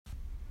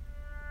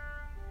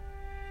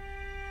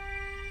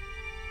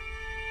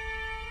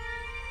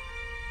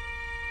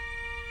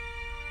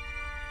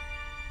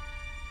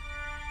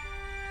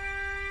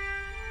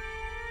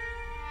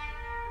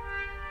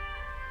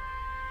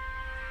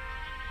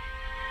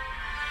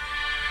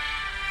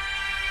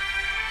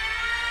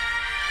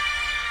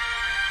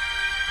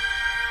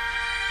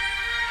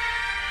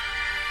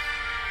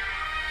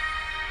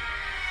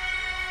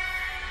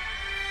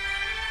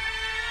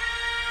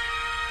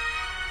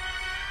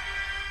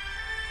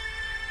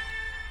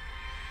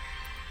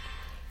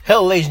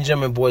Hello, ladies and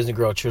gentlemen, boys and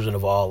girls, children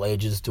of all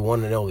ages, the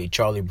one and only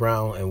Charlie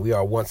Brown, and we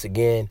are once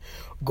again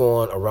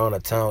going around the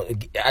town.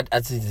 I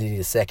just need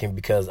a second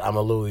because I'm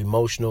a little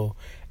emotional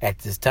at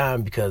this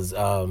time because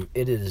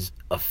it is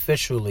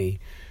officially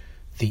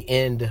the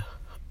end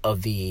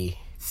of the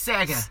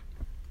saga.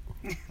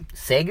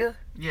 Saga?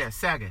 Yeah,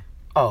 saga.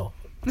 Oh,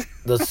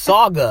 the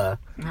saga.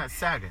 Not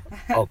saga.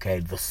 Okay,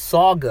 the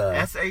saga.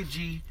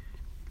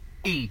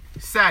 S-A-G-E.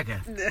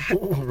 Saga.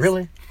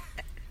 Really?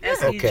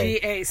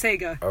 S-E-G-A,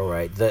 Sega. All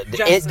right. The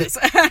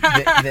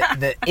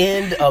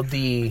end of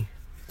the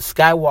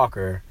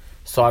Skywalker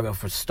saga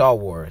for Star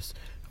Wars.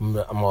 I'm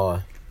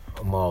all.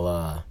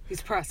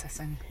 He's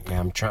processing. Yeah,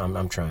 I'm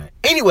trying.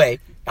 Anyway,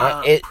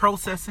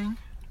 processing.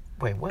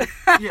 Wait, what?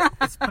 Yeah,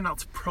 it's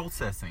pronounced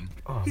processing.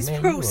 Oh, he's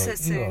man,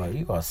 processing.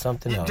 You got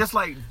something else. Just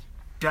like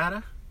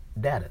data.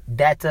 Data.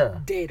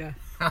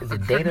 Is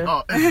it data?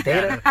 No, it's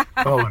data.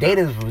 Oh,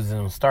 data was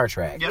in Star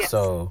Trek. Yes.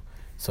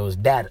 So it's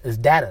data. It's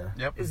data.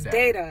 Yep, it's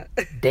data.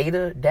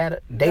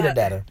 Data.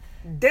 Data.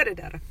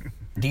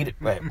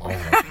 Right.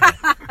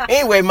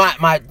 Anyway,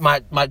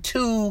 my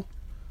two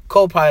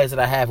co-pilots that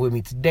I have with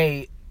me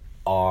today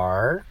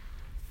are...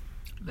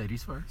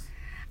 Ladies first.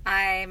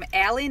 I'm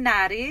Allie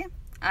Noddy.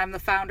 I'm the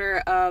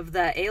founder of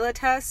the Ayla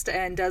Test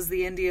and Does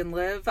the Indian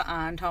Live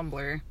on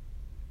Tumblr.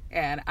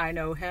 And I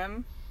know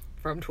him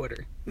from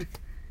Twitter,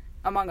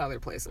 among other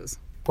places.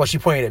 Well, she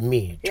pointed at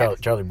me,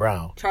 Charlie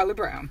Brown. Charlie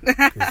Brown.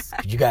 Cause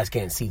you guys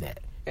can't see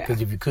that.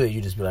 Because if you could,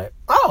 you'd just be like,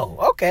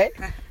 oh, okay.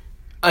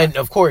 And,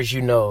 of course,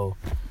 you know...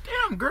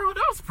 Damn, girl,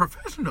 that was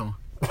professional.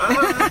 Now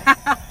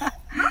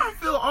I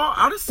feel all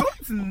out of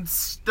sorts and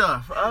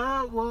stuff.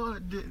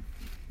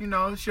 You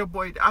know, it's your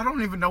boy. I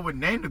don't even know what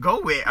name to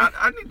go with.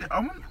 I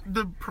want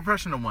the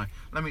professional one.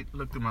 Let me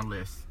look through my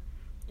list.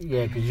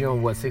 Yeah, because you're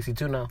on,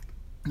 62 now?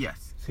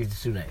 Yes.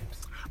 62 names.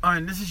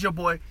 And this is your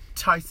boy,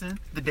 Tyson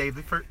the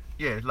Davidford.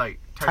 Yeah, like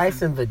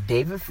Tyson the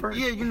Davidford?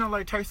 Yeah, you know,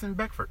 like Tyson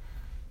Beckford.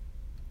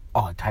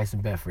 Oh, Tyson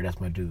Beckford,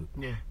 that's my dude.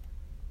 Yeah.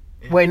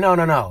 Wait, no.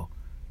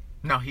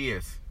 No, he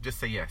is.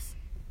 Just say yes.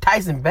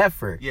 Tyson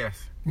Beckford?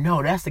 Yes.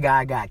 No, that's the guy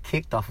I got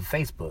kicked off of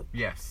Facebook.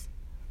 Yes.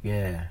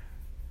 Yeah.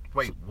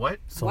 Wait, what?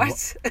 So,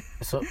 what?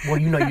 Well,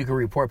 you know you can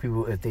report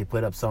people if they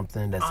put up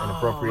something that's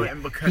inappropriate.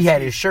 He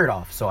had his shirt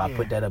off, so I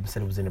put that up and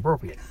said it was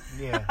inappropriate.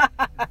 Yeah,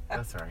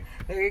 that's right.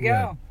 There you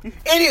go. Yeah.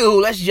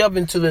 Anywho, let's jump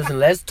into this and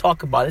let's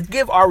talk about it. Let's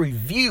give our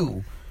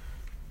review.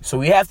 So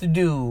we have to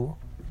do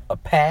a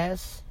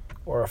pass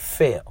or a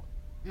fail.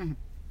 Mm-hmm.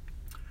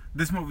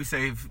 This movie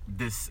saved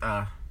this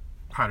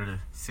part of the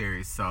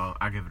series, so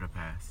I give it a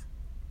pass.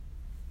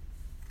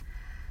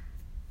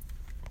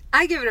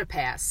 I give it a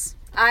pass.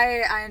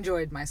 I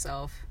enjoyed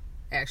myself,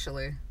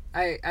 actually.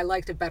 I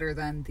liked it better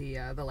than the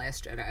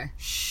Last Jedi.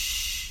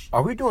 Shh.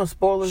 Are we doing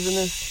spoilers in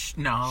this?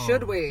 No.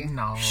 Should we?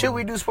 No. Should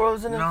we do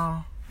spoilers in this?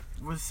 No.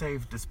 We'll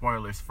save the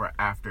spoilers for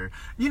after.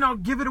 You know,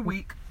 give it a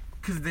week,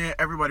 because then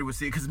everybody will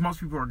see it, because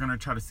most people are going to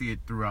try to see it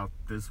throughout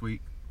this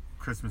week,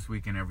 Christmas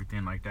week and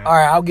everything like that. All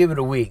right, I'll give it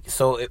a week.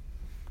 So,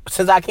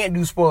 since I can't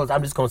do spoilers,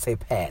 I'm just going to say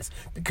pass,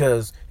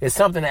 because it's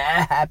something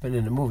that happened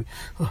in the movie.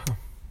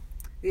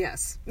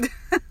 Yes.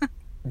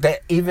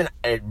 That even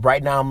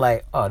right now I'm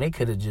like, oh, they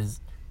couldn't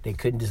just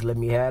let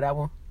me have that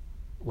one.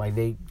 Like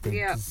they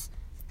just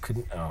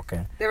couldn't. Oh,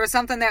 okay. There was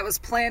something that was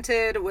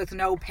planted with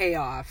no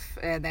payoff,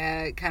 and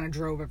that kind of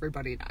drove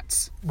everybody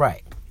nuts.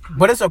 Right,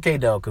 but it's okay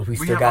though because we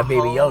still got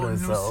Baby Yoda,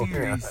 so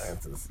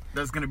series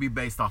that's gonna be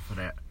based off of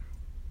that.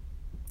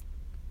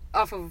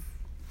 Off of.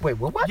 Wait,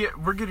 what? Yeah,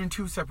 we're getting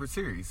two separate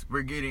series.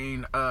 We're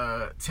getting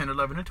 10,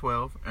 11, and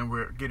 12, and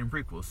we're getting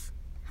prequels.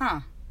 Huh.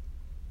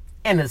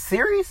 In a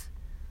series?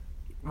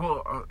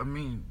 Well, I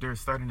mean, they're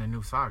starting a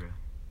new saga.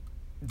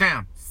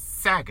 Damn,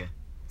 saga.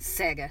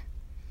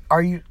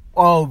 Are you?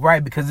 Oh,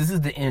 right, because this is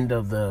the end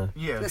of the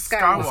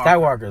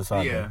Skywalker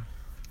saga. Yeah.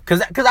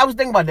 Because I was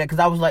thinking about that, because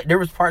I was like, there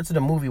was parts of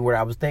the movie where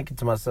I was thinking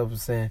to myself and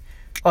saying,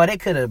 oh, they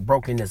could have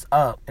broken this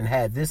up and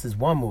had this as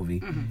one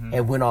movie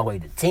and went all the way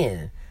to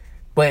 10.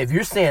 But if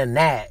you're saying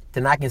that,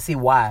 then I can see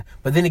why.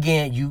 But then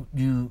again,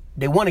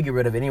 they want to get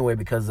rid of it anyway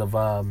because of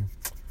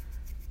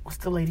what's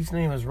the lady's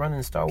name is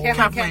running Star Wars?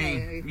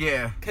 Kathleen.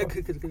 Yeah.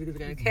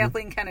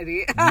 Kathleen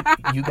Kennedy.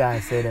 You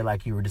guys said it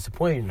like you were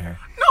disappointed in her.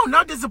 No,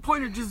 not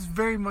disappointed. Just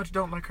very much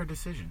don't like her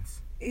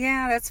decisions.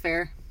 Yeah, that's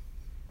fair.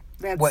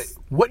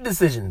 What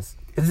decisions?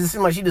 It just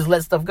seems like she just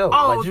let stuff go.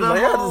 Oh, like,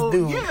 the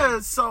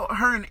whole, so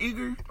her and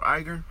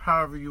Iger,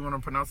 however you want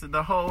to pronounce it,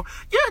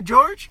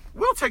 George,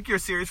 we'll take your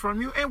series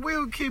from you and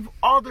we'll keep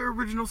all the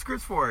original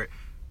scripts for it,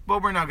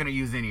 but we're not going to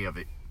use any of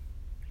it.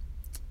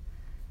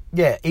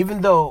 Yeah,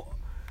 even though...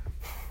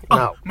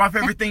 No. My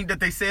favorite thing that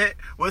they said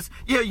was,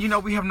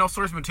 we have no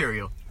source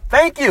material.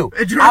 Thank you.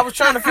 I was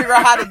trying to figure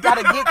out how to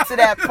get to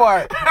that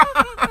part.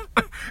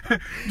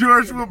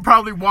 George would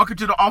probably walk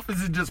into the office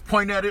and just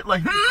point at it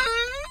like...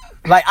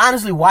 Like,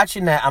 honestly,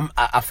 watching that,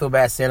 I feel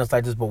bad saying it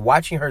like this, but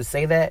watching her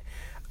say that,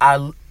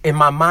 in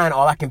my mind,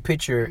 all I can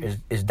picture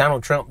is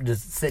Donald Trump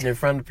just sitting in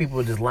front of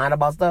people just lying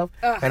about stuff.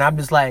 And I'm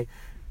just like,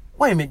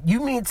 wait a minute,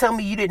 you mean tell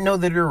me you didn't know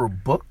that there were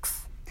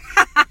books?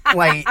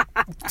 Like,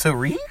 to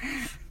read?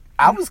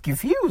 I was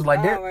confused. Like,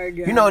 Oh my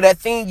God. you know that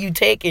thing you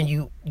take and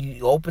you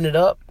open it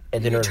up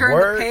and then You there's turn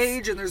words. the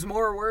page and there's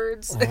more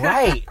words.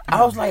 Right.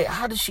 I was like,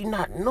 how does she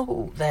not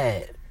know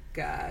that?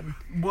 God.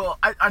 Well,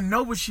 I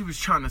know what she was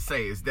trying to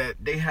say is that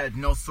they had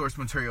no source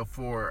material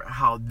for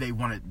how they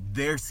wanted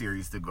their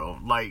series to go.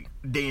 Like,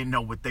 they didn't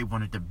know what they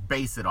wanted to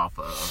base it off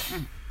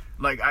of.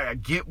 Like, I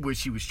get what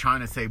she was trying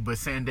to say, but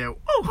saying that,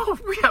 oh,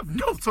 we have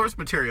no source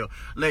material.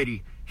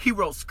 Lady, he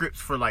wrote scripts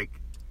for like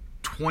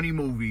 20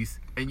 movies,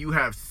 and you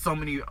have so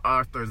many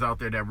authors out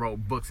there that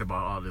wrote books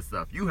about all this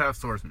stuff. You have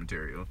source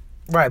material.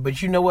 Right,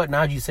 but you know what?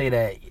 Now that you say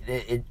that,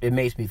 it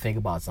makes me think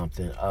about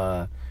something.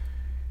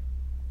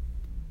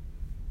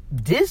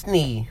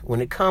 Disney,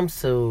 when it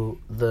comes to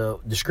the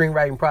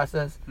screenwriting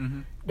process,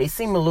 they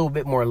seem a little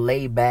bit more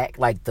laid back.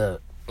 Like the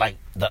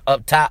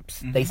up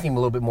tops, they seem a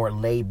little bit more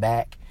laid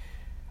back.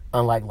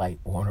 Unlike like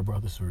Warner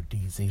Brothers or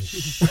DC.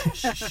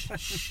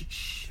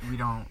 We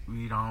don't.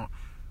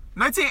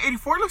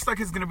 1984 looks like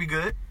it's gonna be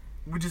good.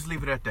 We just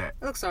leave it at that.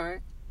 It looks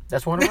alright.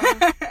 That's Warner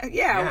Brothers?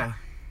 Yeah,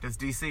 that's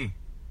DC.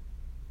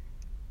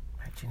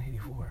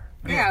 1984.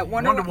 Yeah,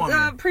 Wonder Woman.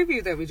 The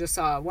preview that we just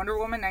saw, Wonder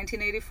Woman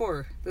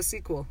 1984, the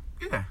sequel.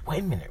 Yeah. Wait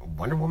a minute.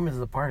 Wonder Woman is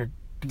a part of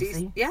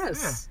DC?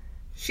 Yes. Yeah.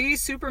 She,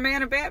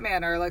 Superman, and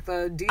Batman are like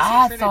the DC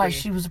I Trinity. thought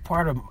she was a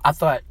part of. I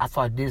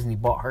thought Disney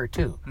bought her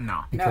too.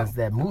 No. Because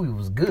that movie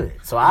was good.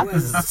 So I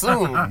just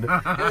assumed It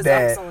was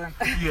that excellent.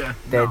 Yeah.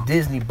 that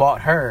Disney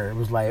bought her. It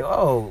was like,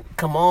 oh,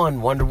 come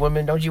on, Wonder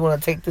Woman, don't you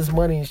want to take this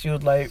money? And she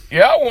was like,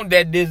 yeah, I want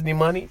that Disney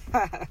money.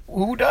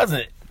 Who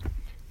doesn't?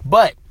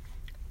 But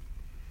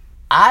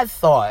I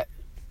thought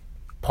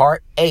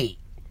part 8.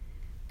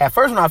 At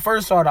first, when I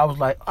first saw it, I was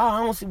like, oh,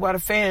 I don't see why the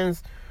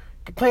fans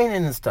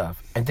complaining and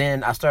stuff. And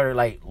then I started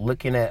like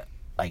looking at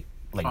like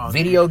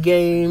video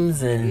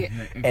games and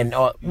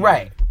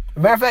right.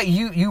 Matter of fact,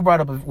 you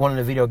brought up one of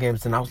the video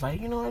games, and I was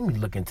like, let me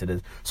look into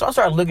this. So I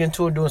started looking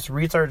into it, doing some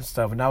research and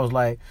stuff, and I was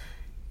like,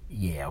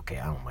 yeah, okay,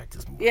 I don't like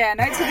this movie. Yeah,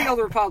 Knights of the Old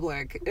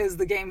Republic is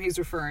the game he's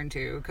referring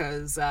to,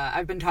 because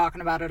I've been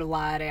talking about it a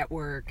lot at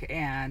work,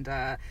 and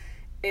I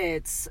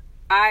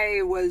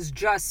was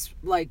just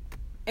like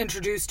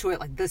introduced to it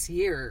like this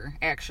year,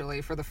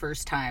 actually, for the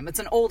first time. It's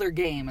an older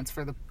game. It's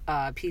for the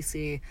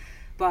PC,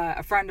 but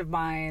a friend of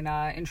mine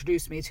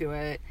introduced me to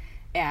it,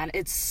 and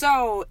it's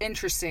so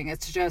interesting.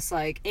 It's just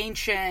like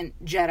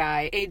ancient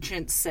Jedi,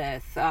 ancient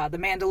Sith, the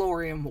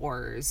Mandalorian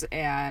Wars,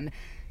 and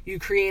you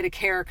create a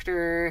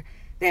character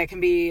that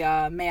can be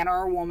a man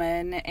or a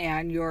woman,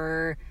 and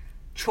your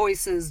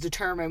choices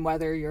determine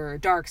whether you're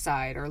dark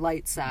side or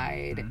light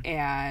side,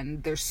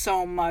 and there's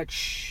so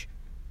much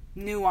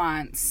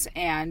nuance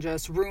and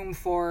just room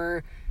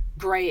for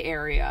gray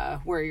area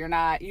where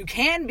you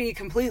can be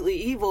completely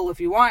evil if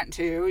you want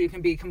to, you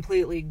can be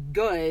completely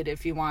good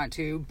if you want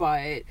to,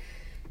 but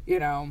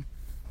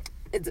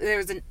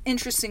there's an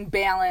interesting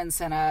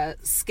balance and a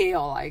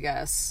scale, I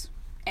guess.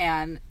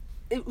 And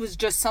it was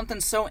just something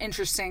so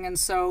interesting and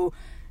so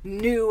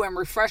new and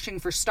refreshing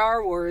for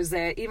Star Wars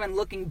that even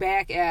looking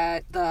back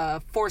at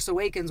The Force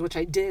Awakens, which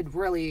I did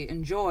really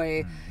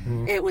enjoy,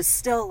 it was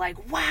still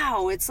like,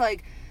 wow, it's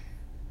like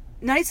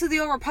Knights of the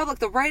Old Republic,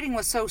 the writing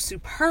was so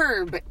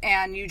superb,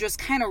 and you just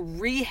kind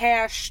of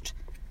rehashed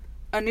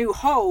A New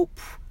Hope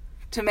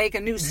to make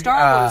a new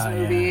Star Wars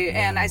movie,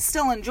 and I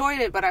still enjoyed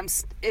it, but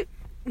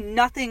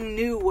nothing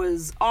new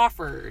was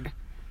offered,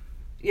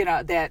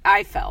 that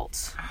I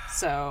felt.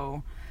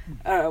 So,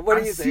 what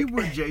do you think? I see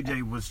where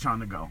JJ was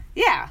trying to go.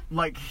 Yeah.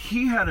 Like,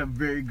 he had a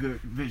very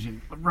good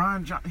vision.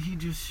 Rian Johnson, he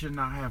just should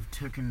not have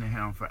taken the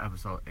helm for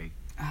episode 8.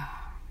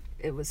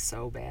 It was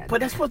so bad.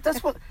 But that's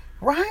what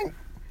Ryan.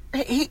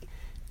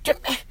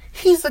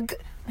 He's a good.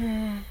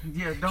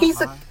 Yeah, don't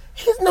He's lie.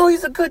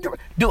 a good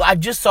dude. I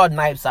just saw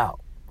Knives Out.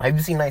 Have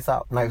you seen Knives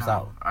Out? Knives No,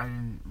 Out. I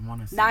didn't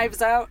want to see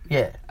Knives it. Out?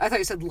 Yeah. I thought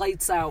you said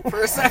Lights Out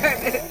for a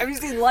second. Have you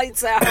seen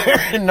Lights Out?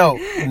 No,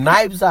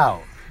 Knives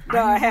Out.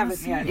 No, I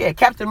haven't yet. Yeah,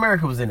 Captain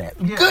America was in that.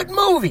 Yeah. Good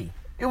movie.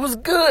 It was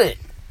good.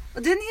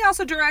 Didn't he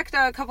also direct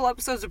a couple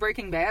episodes of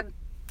Breaking Bad?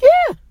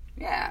 Yeah.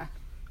 Yeah.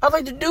 I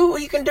like to do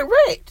what he can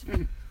direct.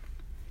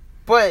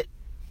 But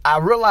I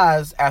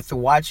realized after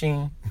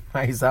watching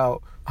Knives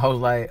Out, I was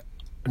like,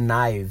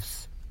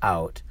 Knives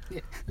Out.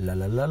 Yeah. La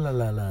la la la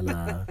la la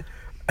la.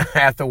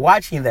 After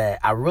watching that,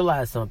 I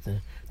realized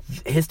something.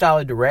 His style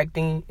of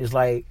directing is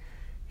like,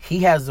 he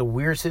has a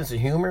weird sense of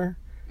humor.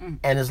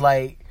 And it's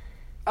like,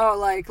 Oh,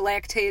 like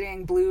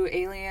lactating blue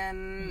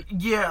alien.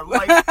 Yeah,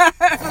 like,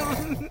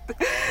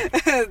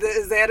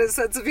 Is that his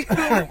sense of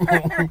humor?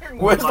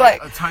 well, it's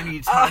like like a tiny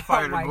TIE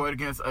fighter my- to go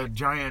against a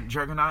giant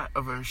juggernaut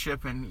of a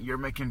ship, and you're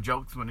making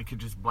jokes when it could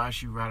just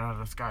blast you right out of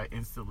the sky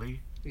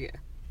instantly. Yeah.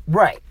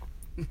 right.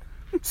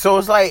 So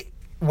it's like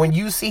when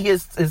you see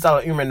his style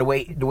of humor and the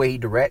way he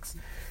directs,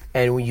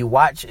 and when you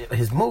watch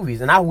his movies,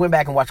 and I went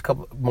back and watched a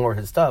couple more of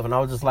his stuff, and I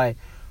was just like,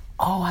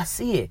 oh, I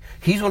see it.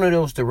 He's one of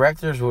those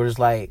directors where it's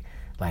like,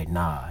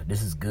 nah,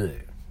 this is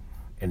good,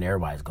 and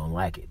everybody's gonna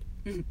like it.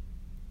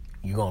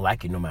 You're gonna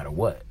like it no matter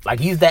what. Like,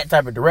 he's that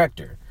type of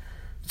director.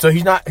 So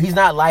he's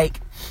not like,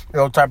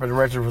 type of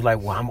director who's like,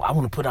 well, I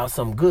want to put out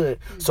something good.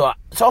 So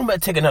I'm going to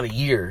take another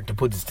year to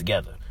put this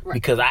together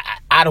because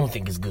I don't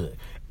think it's good.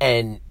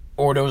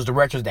 Or those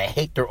directors that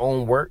hate their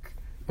own work.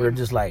 They're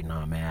just like,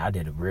 nah, man, I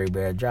did a very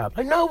bad job.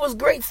 Like, no, it was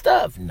great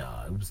stuff.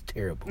 No, it was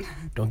terrible.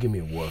 Don't give me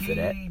a award for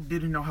that. He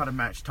didn't know how to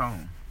match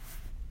tone.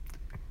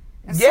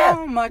 Yeah.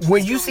 So much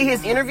when you see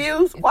his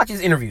interviews, watch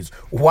his interviews.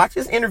 Watch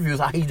his interviews,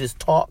 how he just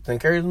talks and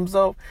carries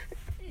himself.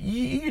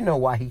 You know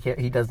why he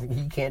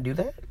can't do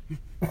that.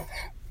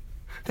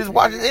 Just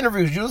watch his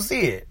interviews, you'll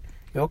see it.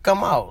 It'll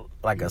come out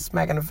like a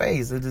smack in the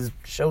face. It just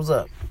shows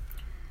up.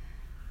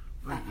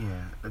 But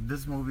yeah,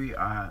 this movie,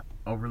 I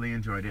overly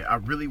enjoyed it. I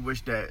really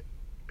wish that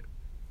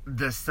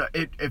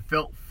it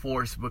felt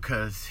forced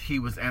because he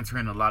was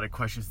answering a lot of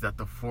questions that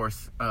the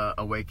Force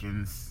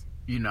Awakens,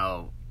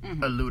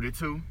 alluded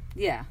to.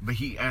 Yeah. But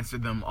he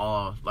answered them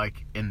all,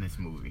 like, in this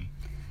movie.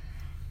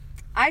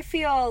 I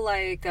feel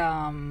like, do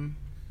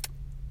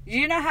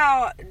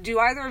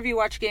either of you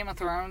watch Game of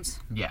Thrones?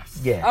 Yes.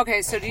 Yeah.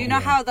 Okay, so do you know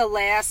how the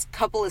last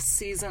couple of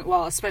seasons,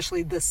 well,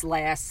 especially this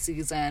last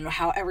season,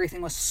 how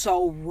everything was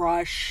so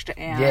rushed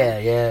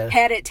and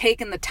had it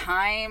taken the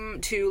time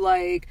to,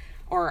 like,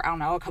 or I don't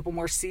know, a couple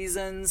more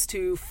seasons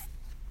to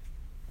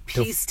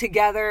piece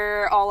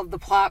together all of the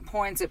plot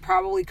points, it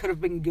probably could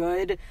have been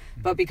good,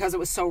 but because it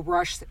was so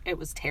rushed, it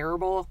was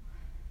terrible.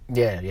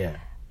 Yeah.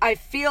 I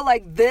feel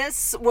like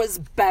this was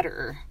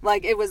better.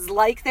 Like, it was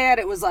like that.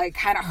 It was, like,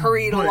 kind of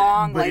hurried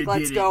along, like,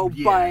 let's go.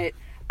 Yeah. But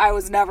I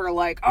was never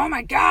like, oh,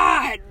 my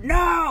God,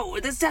 no,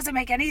 this doesn't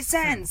make any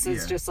sense.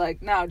 It's just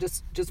like, no,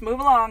 just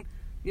move along.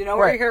 You know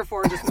what you're here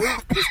for. Just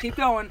move. Just keep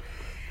going.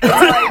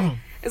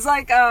 It's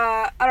like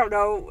I don't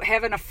know,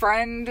 having a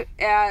friend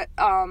at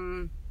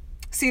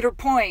Cedar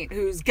Point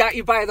who's got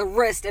you by the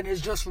wrist and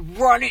is just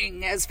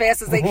running as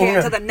fast as they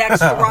can to the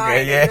next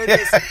ride. Yeah. And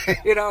just,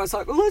 it's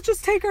like, well, let's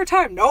just take our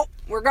time. Nope,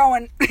 we're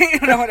going. You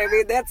know what I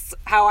mean? That's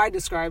how I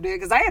described it,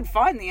 because I had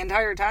fun the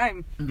entire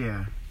time.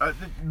 Yeah.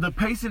 The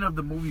pacing of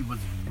the movie was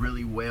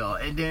really well.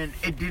 And then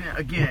it didn't,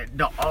 again,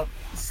 the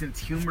sense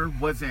humor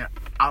wasn't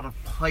out of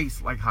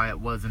place like how it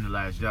was in The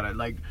Last Jedi.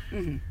 Like,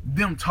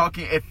 them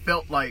talking, it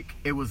felt like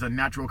it was a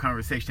natural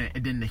conversation,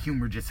 and then the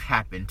humor just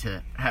happened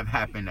to have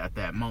happened at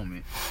that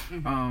moment.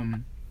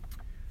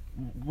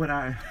 What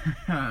I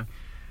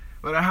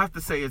have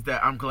to say is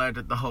that I'm glad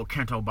that the whole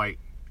Canto Bite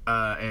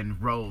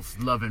and Rose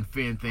Love and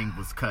Finn thing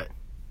was cut.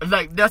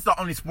 Like, that's the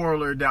only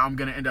spoiler that I'm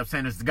gonna end up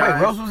saying is the guy.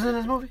 Wait, Rose was in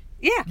this movie?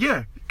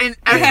 Yeah. And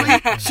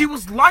actually, she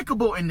was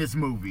likable in this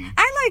movie.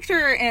 I liked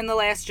her in The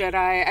Last Jedi.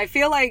 I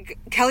feel like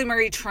Kelly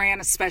Marie Tran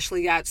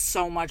especially got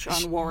so much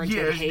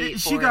unwarranted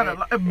hate she for got it.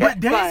 but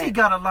Daisy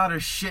got a lot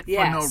of shit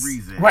for no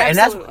reason. Right,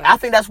 absolutely. And I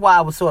think that's why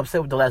I was so upset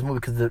with the last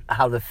movie, because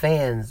how the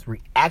fans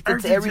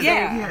reacted to everything.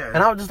 Yeah. And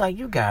I was just like,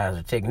 you guys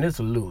are taking this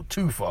a little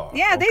too far.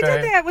 Yeah, they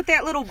did that with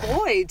that little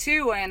boy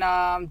too,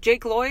 and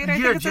Jake Lloyd, I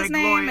think it's his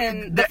name,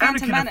 and the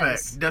Phantom Anakin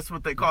Menace. effect. That's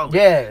what they call it.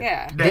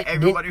 Yeah. That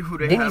everybody who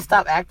they didn't have. he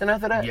stop acting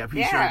after that? Yep,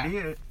 he sure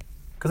did.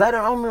 Because I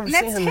don't remember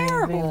That's seeing him in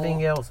terrible.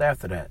 anything else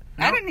after that.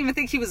 I didn't even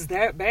think he was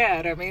that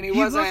bad. I mean, he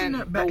wasn't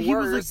that bad. the He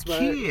worst, was a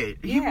kid.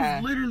 He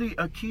was literally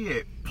a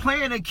kid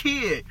playing a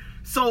kid.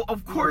 So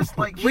of course,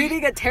 like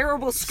reading a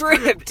terrible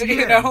script,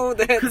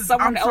 that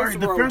someone else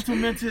wrote. The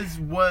Phantom Menace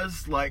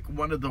was like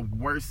one of the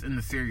worst in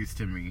the series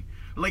to me.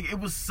 Like, it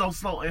was so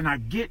slow, and I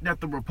get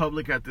that the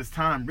Republic at this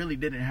time really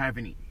didn't have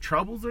any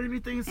troubles or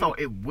anything, so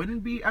it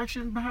wouldn't be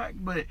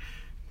action-packed, but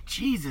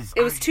Jesus.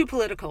 It was too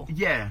political.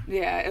 Yeah.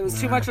 Yeah, it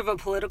was too much of a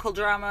political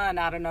drama and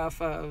not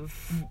enough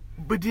of,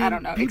 but then I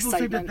don't know, people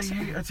excitement. say that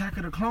they hate Attack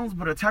of the Clones,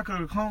 but Attack of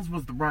the Clones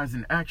was the rise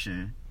in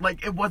action.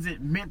 Like, it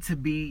wasn't meant to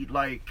be,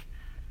 like,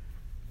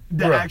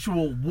 the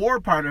actual war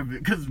part of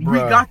it, because we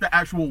got the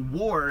actual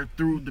war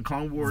through the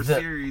Clone Wars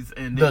series,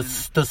 and then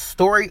the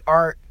story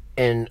arc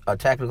in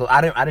Attack of the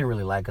Clones, I didn't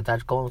really like Attack of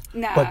the Clones,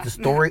 but the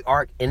story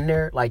arc in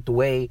there, like the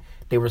way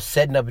they were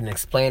setting up and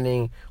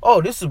explaining,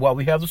 oh, this is why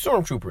we have the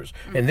stormtroopers,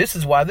 and this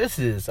is why this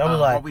is. I was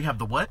like, why we have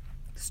the what?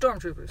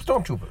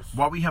 Stormtroopers.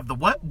 Why we have the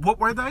what? What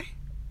were they?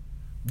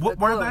 What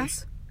were they?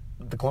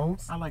 The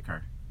clones? I like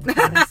her.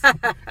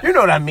 You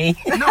know what I mean?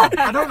 No,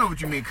 I don't know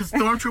what you mean, because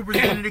stormtroopers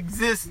didn't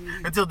exist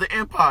until the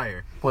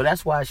Empire. Well,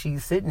 that's why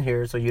she's sitting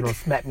here, so you don't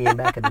smack me in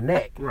the back of the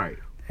neck. Right.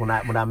 When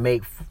I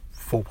make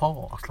faux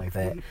pas like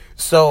that.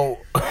 So,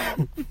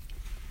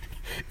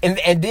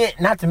 and then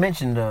not to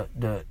mention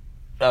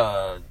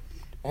I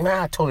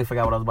totally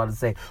forgot what I was about to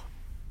say.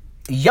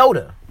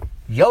 Yoda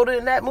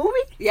in that movie?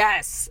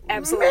 Yes,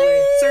 absolutely.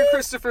 Man. Sir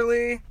Christopher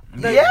Lee.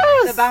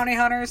 The bounty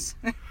hunters.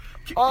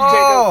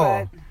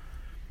 Oh.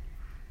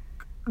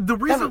 The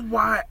reason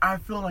why I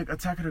feel like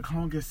Attack of the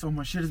Clones gets so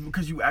much shit is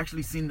because you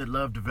actually seen the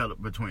love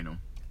develop between them.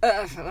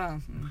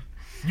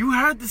 You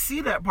had to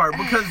see that part,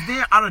 because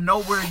then out of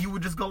nowhere you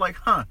would just go like,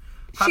 huh.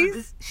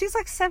 She's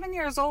like 7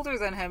 years older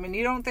than him, and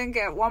you don't think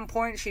at one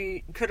point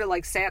she could have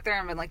like sat there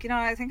and been like,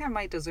 I think I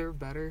might deserve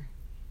better.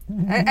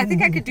 I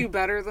think I could do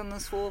better than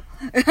this fool.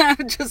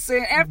 Just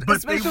saying, But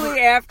especially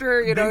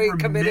after, you know, they he were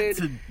committed...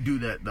 meant to do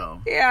that,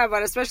 though. Yeah,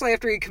 but especially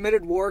after he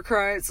committed war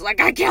crimes. Like,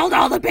 I killed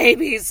all the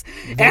babies,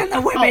 and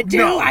the women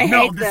too. I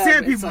hate the them.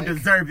 Sand It's people like-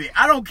 deserve it.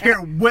 I don't care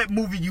what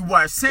movie you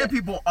watch. Sand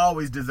people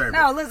always deserve it.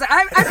 No, listen,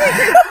 I became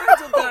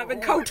friends with them in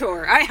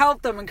KOTOR. I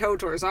helped them in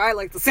KOTOR, so I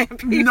like the same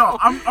people. No,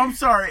 I'm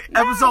sorry.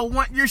 Episode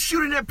 1, you're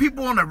shooting at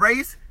people on a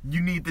race. You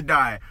need to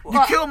die. You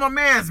Well- killed my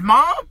man's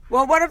mom.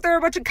 Well, what if there are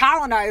a bunch of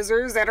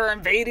colonizers that are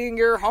invading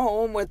your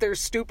home with their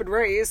stupid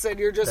race, and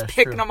you're just That's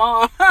picking true. them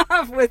off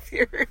with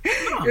your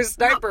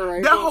sniper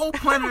rifle? That whole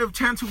planet of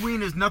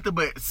Tatooine is nothing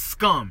but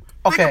scum.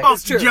 Okay, Think about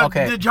it's true.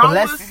 Okay, the but Jawas.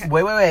 let's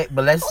wait.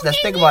 But let's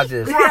think about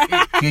this.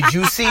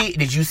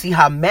 Did you see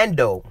how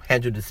Mando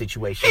handled the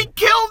situation? He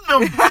killed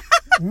them.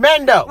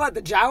 Mando. What,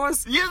 the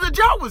Jawas? Yeah, the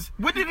Jawas.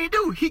 What did he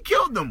do? He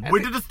killed them.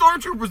 What did the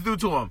stormtroopers do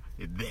to him?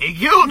 They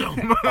killed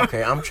him.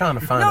 Okay, I'm trying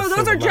to find. No, a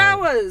those are silver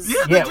lining. Jawas. Yeah,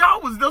 Yeah. the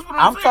Jawas. That's what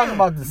I'm saying. talking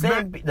about the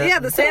sand.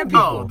 the sand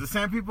people. Oh, people. the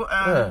Sand people?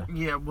 Yeah.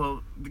 Yeah,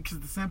 well, because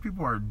the Sand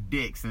people are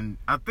dicks, and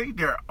I think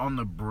they're on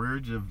the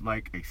verge of,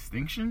 like,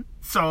 extinction.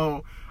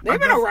 So, They've I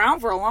been guess- around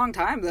for a long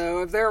time,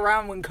 though. If they're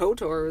around when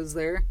KOTOR was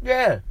there,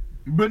 Yeah.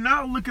 But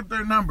now look at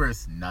their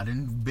numbers. Not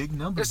in big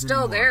numbers they're still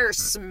anymore. there,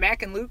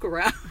 smacking Luke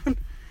around.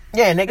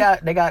 Yeah, and they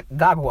got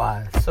goggle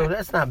eyes, so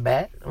that's not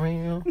bad. I mean,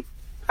 you know,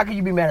 how can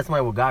you be mad at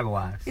somebody with goggle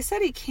eyes? He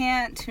said he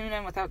can't tune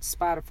in without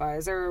Spotify.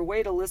 Is there a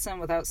way to listen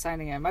without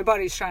signing in? My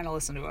buddy's trying to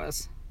listen to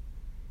us.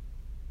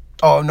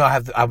 Oh no, I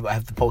have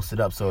to post it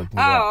up so it can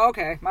go. Oh,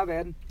 okay. My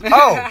bad. Oh.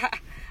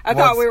 I Well,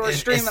 thought we were it's-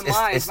 streaming it's-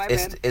 live. it's- My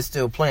it's- bad. It's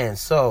still playing.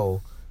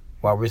 So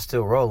while we're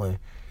still rolling,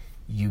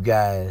 you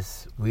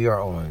guys, we are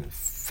on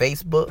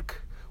Facebook,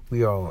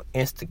 we are on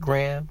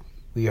Instagram,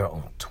 we are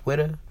on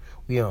Twitter,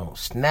 we are on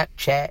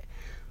Snapchat.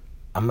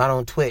 I'm not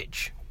on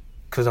Twitch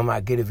because I'm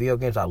not good at video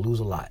games. I lose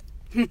a lot.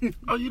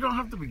 Oh, you don't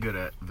have to be good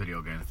at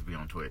video games to be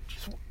on Twitch.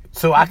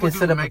 So I People can do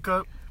set up.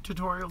 makeup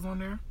tutorials on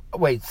there.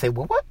 Wait, say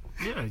what? What?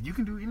 Yeah, you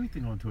can do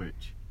anything on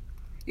Twitch.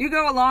 You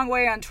go a long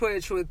way on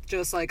Twitch with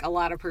just like a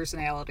lot of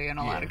personality and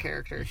a lot Yeah, of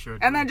character. you sure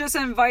And do. then just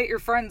invite your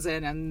friends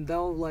in and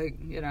they'll like,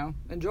 you know,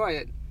 enjoy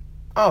it.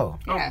 Oh,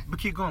 Yeah. Oh, but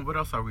keep going. What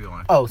else are we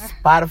on? oh,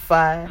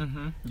 Spotify,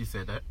 Mm-hmm. You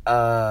said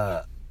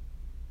that.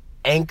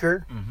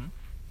 Anchor, Mm-hmm.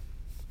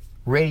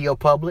 Radio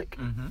Public,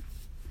 Mm-hmm.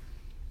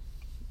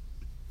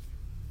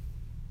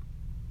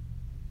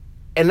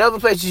 and other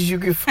places you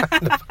can find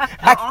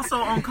I'm also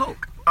on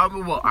Coke. I'm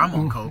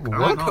on Coke. I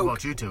What? don't know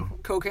about you two.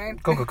 Cocaine?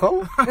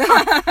 Coca-Cola.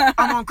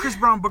 I'm on Chris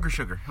Brown Booger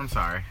Sugar. I'm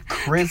sorry.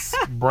 Chris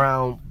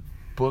Brown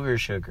Booger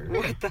Sugar.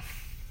 What the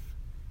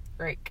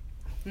freak?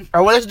 All right,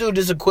 well, let's do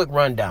just a quick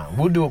rundown.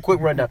 We'll do a quick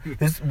rundown.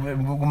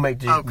 We'll make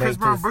this. Oh, Chris make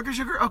Brown this. Burger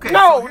Sugar? Okay.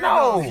 No, so here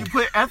no. goes. You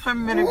put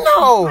FM in it.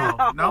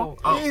 No. No?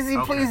 Oh, Easy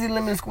okay. pleasy,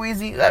 lemon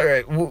squeezy. All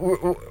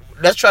right,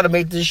 let's try to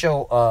make this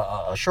show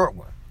a short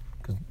one,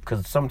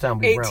 because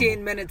sometimes we 18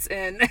 ramble. minutes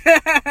in.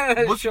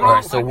 What's Sure. All wrong?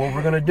 right, so what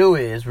we're gonna do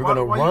is we're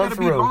gonna Why you run gotta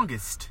be through.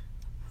 longest?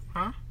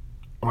 Huh?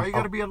 Why you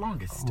gotta be a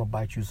longest? I'm gonna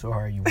bite you so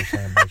hard, you wish I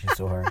didn't bite you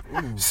so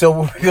hard. So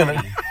what we're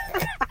gonna.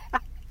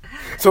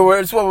 So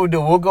that's what we'll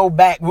do. We'll go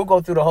back. We'll go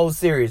through the whole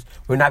series.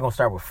 We're not gonna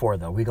start with 4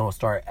 though. We're gonna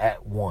start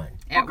at 1.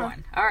 At Okay.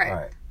 one. All right. All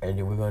right, and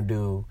then we're gonna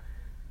do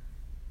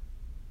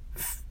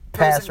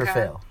pass or Pros and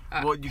fail.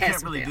 cons. Well, you Has can't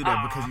to really be. do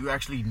that because you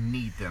actually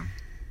need them.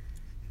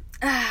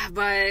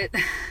 But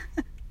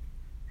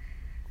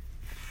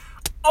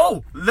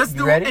Oh, let's You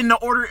do ready? it in the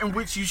order in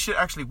which you should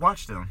actually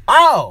watch them.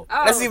 Oh,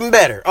 Oh. that's even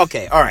better.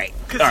 Okay, all right.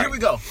 Because All here right. we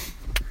go.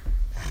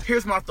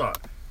 Here's my thought.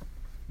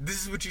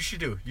 This is what you should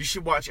do. You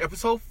should watch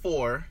episode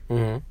 4,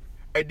 Mhm.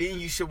 and then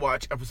you should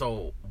watch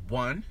episode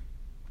 1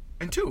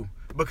 and 2.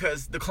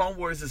 Because the Clone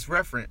Wars is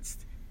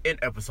referenced in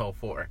episode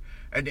 4.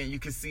 And then you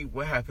can see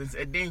what happens.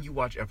 And then you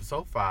watch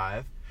episode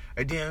 5.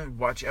 And then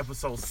watch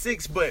episode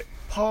 6. But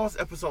pause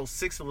episode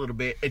 6 a little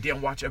bit. And then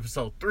watch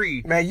episode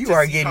 3. Man, you to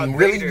are see how getting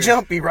really Vader-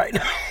 jumpy right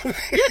now. Yeah,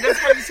 that's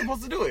how you're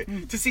supposed to do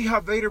it. To see how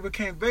Vader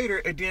became Vader.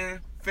 And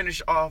then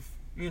finish off,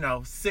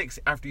 6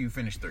 after you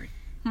finish 3.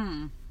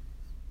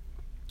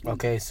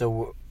 Okay,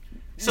 so.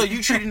 So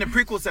you treating the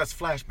prequels as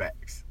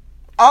flashbacks.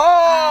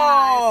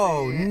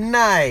 Oh,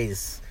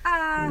 nice.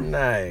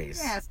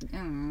 Nice.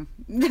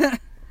 yeah,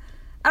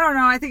 I don't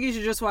know. I think you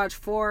should just watch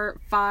 4,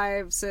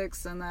 5,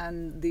 6, and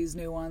then these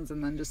new ones,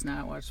 and then just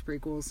not watch the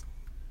prequels.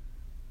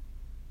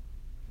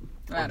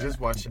 I Or don't just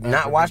know. watch.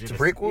 Not watch the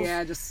Prequels. prequels?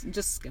 Yeah,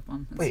 just skip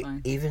them. It's Wait,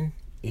 fine.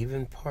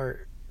 even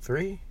part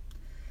 3?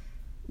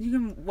 You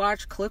can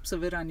watch clips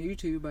of it on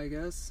YouTube, I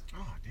guess.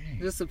 Oh dang!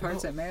 Just the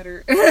parts that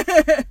matter.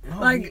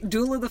 Like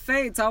Duel of the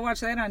Fates, I'll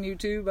watch that on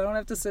YouTube. I don't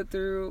have to sit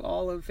through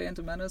all of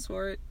Phantom Menace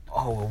for it.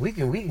 Oh, well, we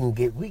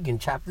can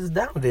chop this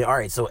down then. All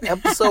right, so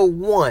episode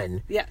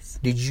 1, Yes,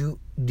 did you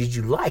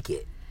like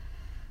it?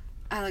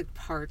 I like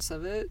parts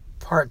of it.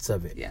 Parts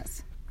of it.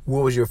 Yes,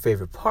 What was your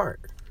favorite part?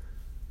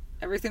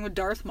 everything with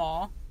Darth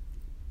Maul.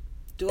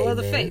 Duel of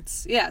the Amen.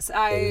 Fates. Yes,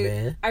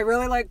 Amen. I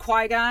really liked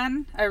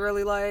Qui-Gon. I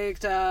really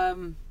liked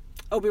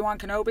Obi-Wan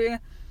Kenobi.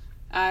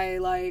 I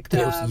liked.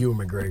 It was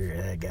Ewan McGregor,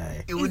 that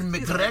guy. It was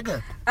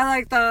McGregor. I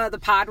liked the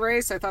pod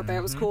race. I thought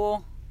that was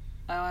cool.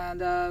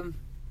 And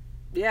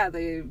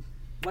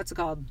what's it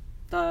called?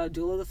 The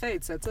Duel of the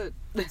Fates. That's it.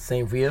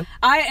 Same for you?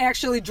 I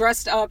actually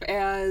dressed up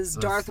as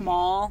Darth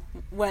Maul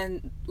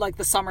when, like,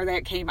 the summer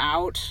that came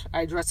out.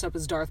 I dressed up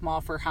as Darth Maul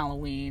for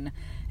Halloween,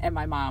 and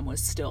my mom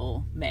was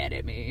still mad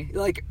at me,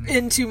 like,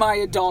 into my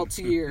adult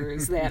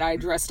years, that I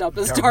dressed up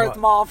as Darth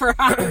Maul for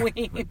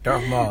Halloween.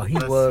 Darth Maul,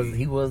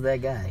 he was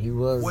that guy. He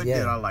was. What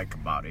did I like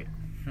about it?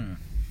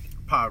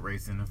 Pod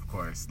racing, of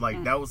course.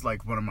 Like that was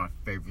like one of my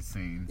favorite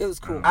scenes. It was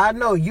cool. I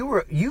know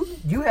you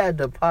had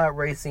the pod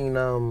racing.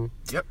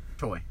 Yep,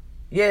 toy.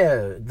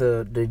 Yeah,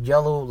 the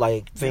yellow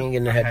like thing,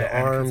 and it had the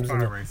arms.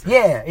 And racer.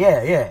 Yeah.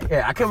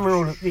 I can't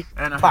remember the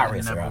and pod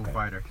racer. Okay.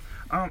 Fighter.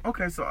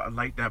 Okay, so I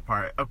like that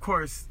part. Of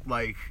course,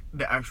 like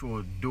the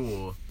actual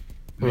duel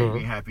made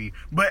me happy,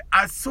 but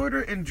I sort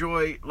of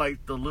enjoyed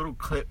like the little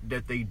clip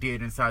that they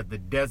did inside the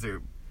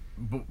desert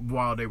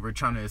while they were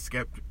trying to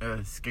escape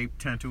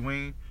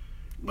Tatooine.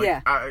 Like,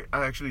 yeah, I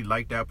actually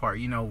like that part.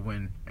 You know,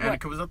 when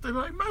Anakin was up there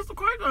like, Master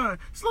Qui-Gon,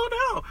 slow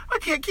down, I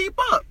can't keep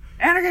up.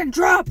 Anakin,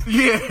 drop!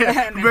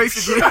 Yeah,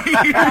 basically.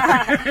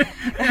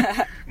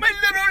 My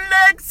little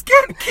legs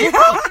can't keep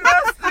up,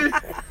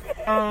 Master.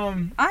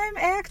 I'm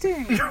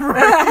acting.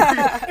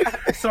 Right.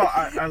 So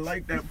I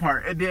like that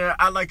part. And then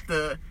I like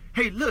the,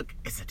 hey, look,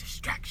 it's a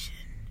distraction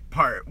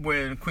part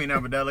when Queen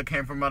Amidala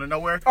came from out of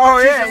nowhere. Oh,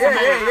 She's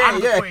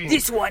yeah.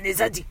 This one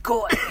is a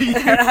decoy.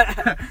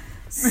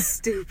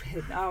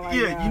 Stupid. Oh my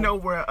God. You know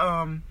where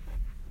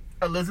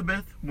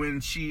Elizabeth, when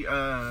she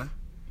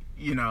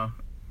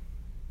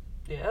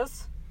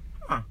Yes.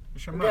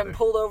 It's your We're mother. getting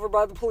pulled over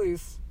by the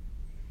police.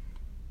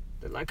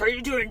 They're like, "Are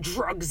you doing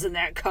drugs in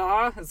that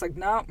car?" It's like,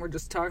 no, we're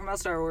just talking about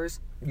Star Wars.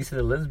 You said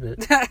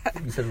Elizabeth.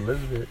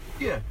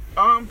 Yeah.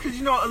 Because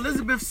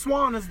Elizabeth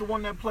Swann is the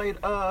one that played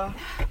Oh,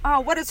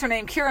 what is her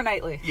name? Keira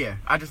Knightley. Yeah,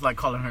 I just like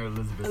calling her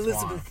Elizabeth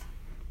Swann.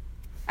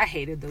 I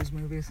hated those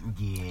movies.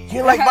 Yeah.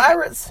 You like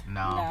Pirates?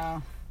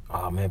 No.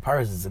 Oh man,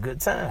 Pirates is a good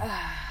time.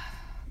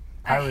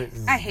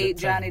 Pirates. I hate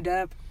Johnny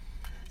Depp.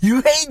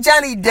 You hate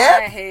Johnny Depp?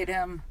 I hate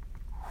him.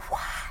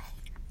 Why?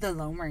 The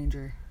Lone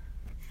Ranger.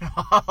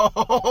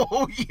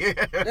 Oh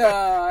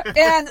yeah.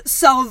 And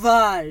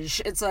Sauvage.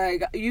 It's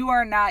like, you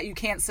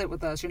can't sit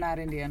with us. You're not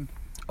Indian.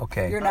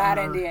 Okay. You're not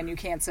Indian. You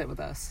can't sit with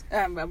us.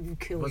 I'm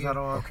killing Was you. that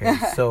all? Okay.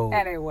 So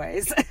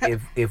Anyways.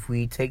 if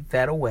we take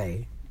that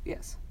away,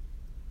 Yes.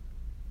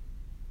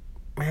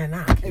 man,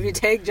 If you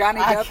take Johnny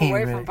I Depp can't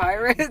away even- from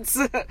Pirates.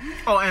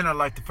 Oh, and I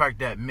like the fact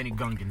that many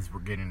Gungans were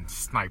getting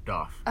sniped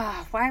off.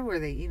 Why were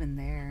they even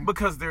there?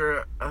 Because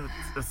they're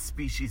a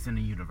species in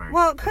the universe.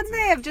 Well, couldn't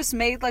they have just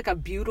made like a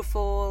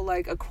beautiful,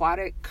 like,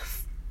 aquatic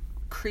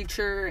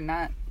creature and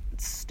not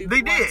stupid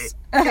They did.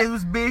 ones? It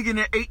was big and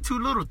it ate two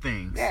little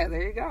things. Yeah,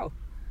 there you go.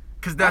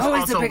 Because that's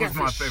Always the also bigger was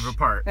my fish. favorite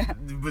part.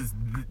 Was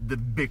the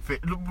big fish.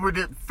 Were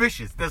the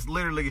fishes. That's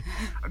literally...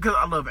 Because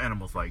I love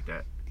animals like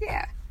that.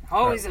 Yeah.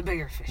 Always a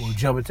bigger fish. we'll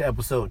jump into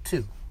episode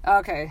 2.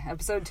 Okay,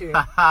 episode 2.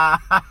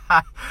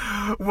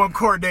 When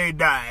Corday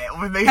died.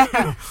 When they...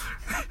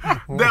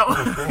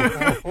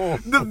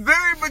 the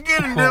very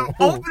beginning, the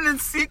opening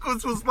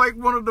sequence was like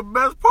one of the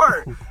best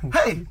parts.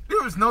 Hey,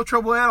 there was no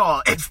trouble at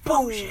all.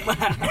 Explosion.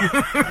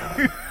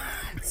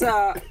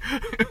 So,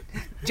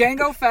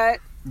 Jango Fett,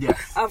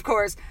 Yes. of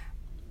course.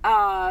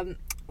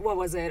 What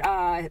was it?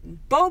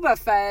 Boba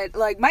Fett.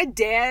 Like, my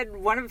dad,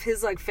 one of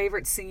his, like,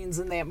 favorite scenes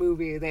in that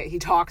movie that he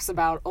talks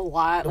about a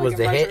lot. Like, Was in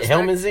the retrospect-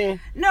 helmet scene?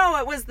 No,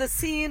 it was the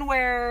scene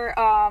where,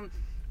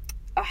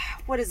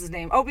 what is his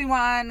name?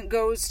 Obi-Wan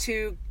goes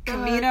to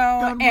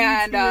Camino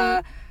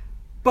and,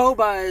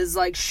 Boba is,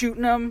 like,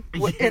 shooting him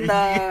in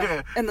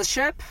the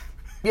ship.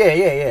 Yeah.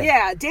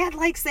 Yeah, Dad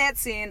likes that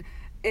scene.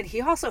 And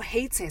he also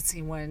hates that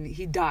scene when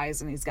he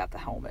dies and he's got the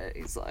helmet.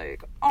 He's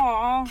like,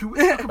 "Aw." Can we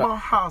talk about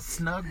how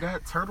snug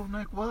that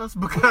turtleneck was?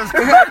 Because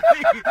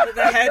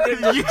The head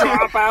didn't just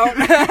drop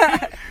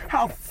out.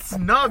 how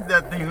snug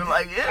that thing was.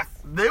 Like,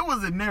 it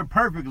was in there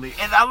perfectly.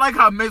 And I like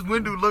how Miss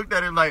Windu looked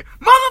at it like,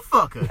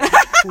 motherfucker,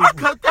 I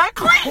cut that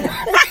clean.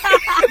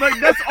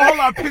 Like, that's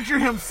all I picture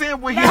him saying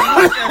when he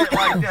looked at it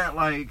like that.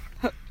 Like,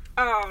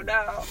 Oh,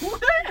 no. well,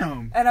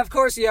 damn. And, of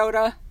course,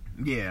 Yoda.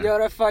 Yeah.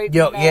 Yoda fighting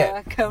Count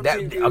That,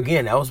 Dooku.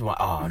 again, that was my...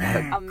 Oh, that...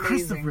 Amazing.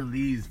 Christopher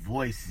Lee's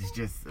voice is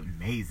just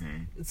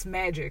amazing. It's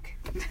magic.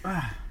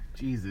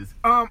 Jesus.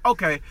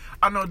 Okay.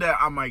 I know that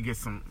I might get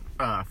some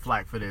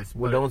flack for this.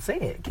 Well, but don't say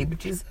it. Keep it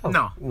to yourself.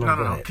 No. Go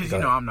ahead. Because Go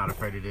you know ahead. I'm not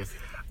afraid of this.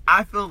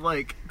 I feel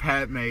like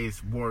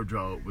Padme's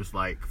wardrobe was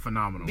like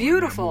phenomenal. in that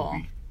Beautiful.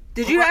 movie.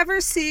 Did you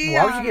ever see...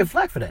 Why would you get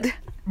flack for that?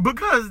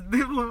 Because they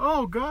were like,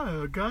 oh,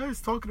 God, a guy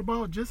is talking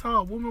about just how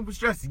a woman was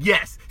dressed.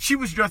 Yes, she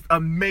was dressed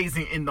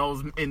amazing in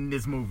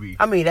this movie.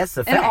 I mean, that's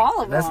a fact. In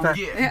all of that's them.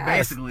 Not,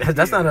 basically.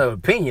 That's not an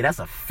opinion. That's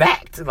a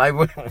fact. Like,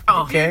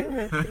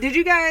 okay. Did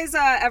you guys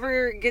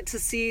ever get to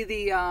see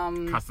the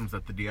Customs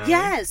at the DIA?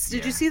 Yes.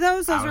 Did you see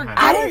those? Those were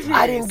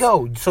I didn't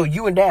go. So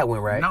you and Dad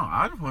went, right? No,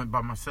 I just went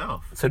by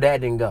myself. So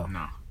Dad didn't go?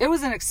 No. It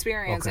was an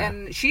experience,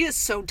 and she is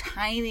so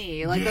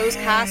tiny. Like, those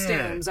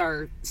costumes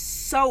are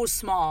so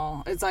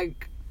small. It's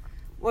like...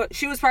 What,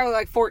 she was probably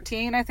like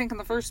 14, I think, in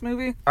the first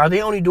movie. Are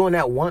they only doing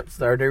that once,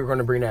 or are they going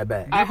to bring that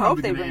back? I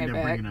hope they bring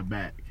it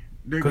back.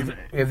 Because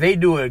if they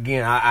do it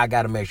again, I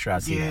got to make sure I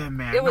see that. Yeah,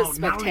 man. It was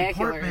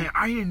spectacular. Portman,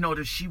 I didn't know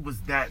that she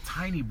was that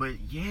tiny, but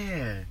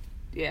yeah.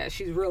 Yeah,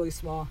 she's really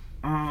small.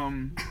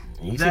 You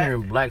seen her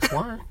in Black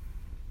Swan?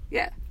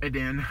 Yeah. And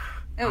then,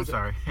 I'm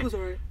sorry. It was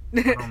alright.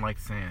 I don't like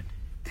sand.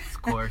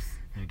 Of course,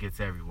 it gets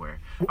everywhere.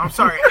 I'm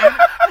sorry.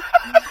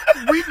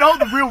 We know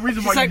the real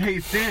reason why you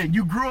hate sand.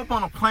 You grew up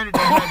on a planet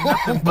that had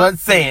nothing but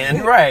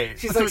sand, right?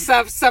 She's like,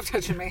 stop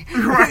touching me.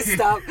 Right.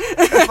 Stop.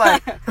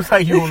 It's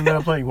like you on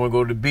another plane. You want to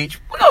go to the beach?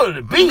 We go to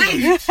the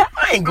beach.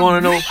 I ain't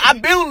going to no.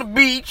 I've been on the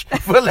beach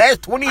for the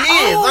last 20 years.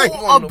 I ain't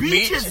going to the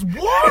beach. Is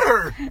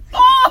water.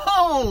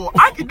 Oh,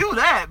 I can do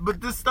that,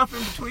 but this stuff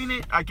in between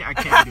it, I can't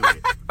do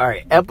it. All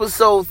right,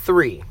 episode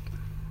 3.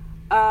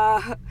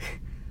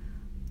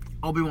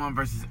 Obi-Wan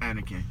versus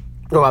Anakin.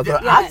 No, I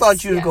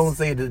thought you was gonna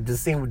say the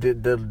scene with the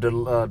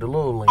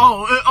little link.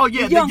 Oh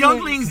yeah, the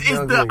younglings is the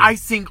Younglings.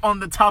 icing on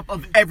the top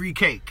of every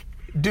cake.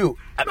 Dude,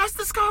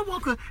 Master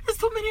Skywalker, there's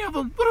too many of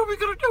them. What are we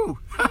gonna do?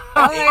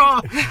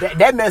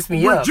 that messed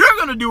me up. What you're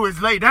gonna do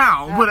is lay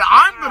down. What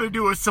I'm gonna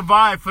do is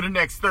survive for the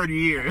next 30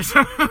 years.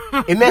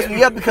 It messed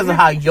me up because of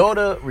how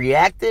Yoda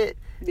reacted.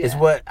 Is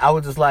what I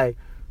was just like.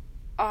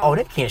 Oh,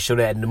 they can't show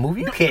that in the movie.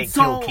 You can't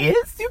kill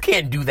kids. You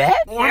can't do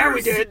that. Yeah,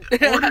 we did.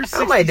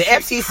 I'm like, the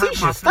FCC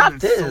should stop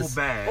this. So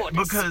bad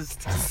because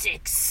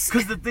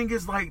the thing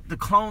is, like, the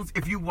clones.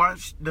 If you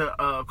watch the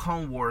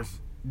Clone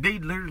Wars, they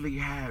literally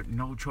had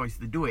no choice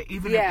to do it,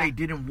 even if they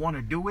didn't want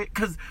to do it.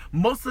 Because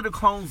most of the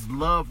clones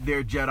loved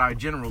their Jedi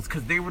generals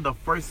because they were the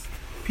first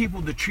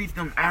people to treat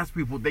them as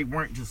people. They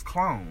weren't just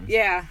clones.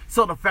 Yeah.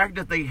 So the fact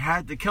that they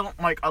had to kill them,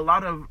 like a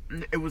lot of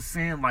it was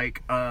saying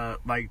like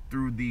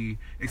through the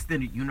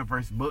extended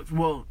universe books.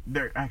 Well,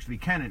 they're actually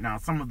canon now.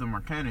 Some of them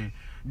are canon.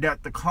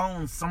 That the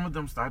clones, some of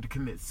them started to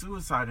commit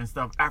suicide and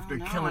stuff after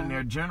killing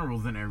their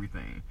generals and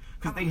everything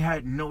because they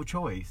had no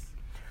choice.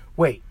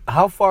 Wait,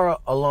 how far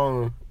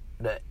along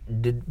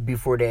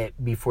before they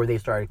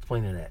started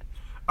explaining that?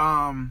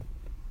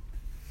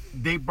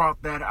 They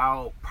brought that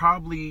out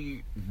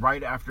probably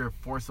right after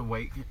Force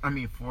Awakens.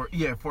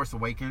 Force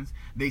Awakens.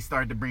 They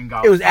started to bring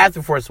out... It was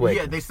after Force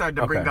Awakens. Yeah, they started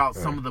to bring out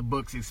some of the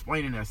books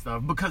explaining that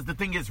stuff. Because the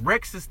thing is,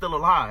 Rex is still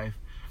alive.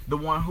 The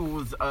one who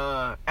was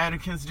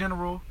Anakin's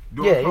general.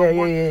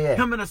 Yeah.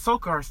 Him and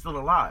Ahsoka are still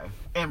alive.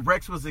 And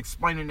Rex was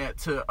explaining that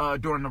to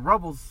during the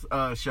Rebels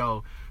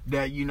show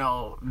that, you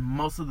know,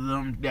 most of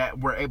them that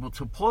were able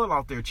to pull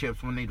out their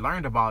chips when they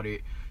learned about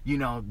it, you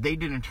know, they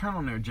didn't turn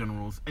on their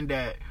generals. And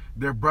that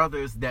their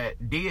brothers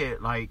that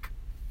did, like,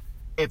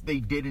 if they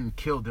didn't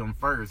kill them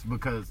first,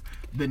 because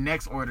the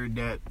next order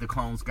that the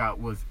clones got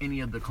was any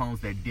of the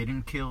clones that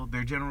didn't kill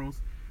their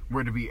generals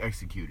were to be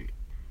executed.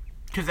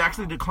 Because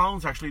actually the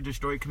clones actually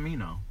destroyed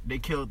Kamino. They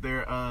killed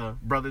their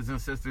brothers and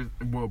sisters,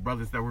 well,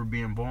 brothers that were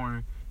being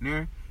born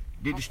there.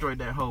 They destroyed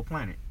that whole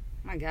planet.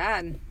 My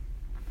God.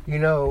 You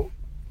know...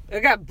 It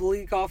got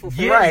bleak awful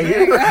fast. Right.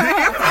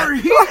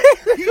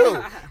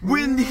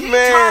 When he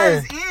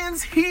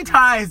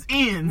ties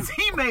ends.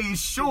 He made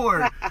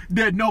sure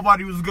that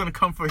nobody was gonna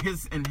come for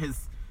his and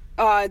his.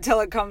 Until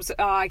it comes.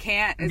 I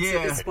can't.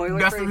 It's spoiler.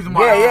 That's free. the reason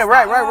why. Yeah,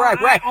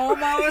 right.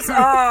 Almost.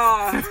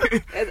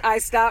 I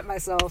stopped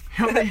myself.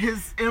 Him and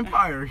his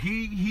empire.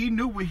 He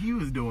knew what he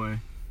was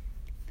doing.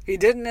 He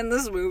didn't in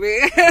this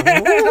movie.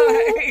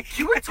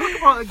 Can we talk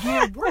about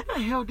again? Where the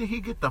hell did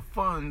he get the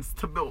funds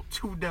to build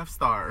 2 Death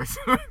Stars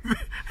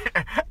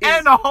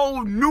and a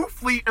whole new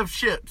fleet of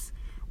ships?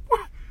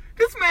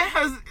 This man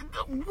has.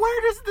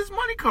 Where does this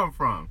money come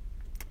from?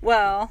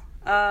 Well,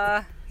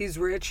 he's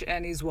rich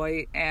and he's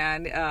white,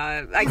 and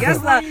I guess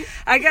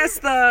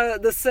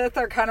the Sith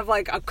are kind of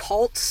like a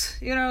cult,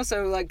 you know,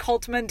 so like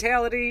cult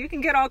mentality. You can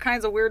get all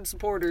kinds of weird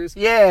supporters.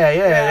 Yeah.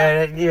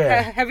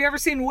 Have you ever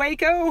seen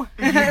Waco?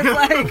 It's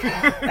like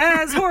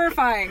that's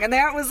horrifying, and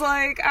that was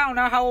like, I don't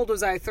know, how old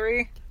was I?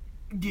 3?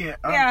 Yeah.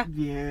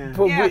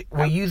 But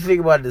when you think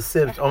about the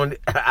Sips,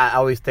 I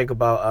always think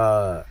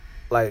about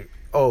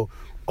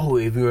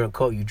if you're in a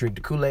cult, you drink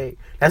the Kool-Aid.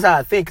 That's how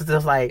I think, because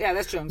it's like, yeah,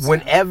 that's Jones.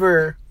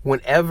 Whenever,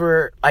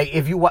 like,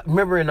 if you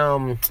remember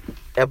in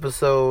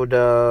episode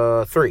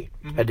 3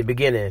 at the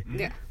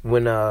beginning,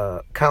 when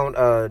Count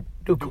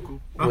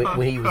Dooku,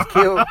 when he was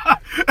killed,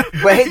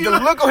 but the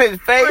look on his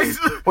face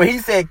when he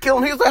said kill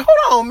him, he was like,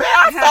 hold on, man,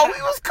 I thought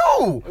we was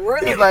cool.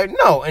 Really? He's like,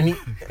 no, and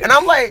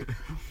I'm like,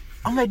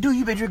 dude,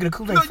 you been drinking the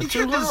Kool-Aid for you too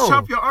can't long. just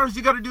chop your arms.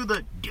 You got to do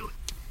the do it.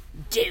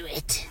 Do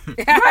it.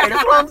 Right,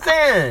 that's what I'm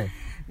saying.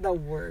 The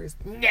worst.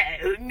 No.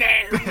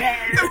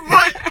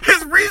 But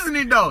his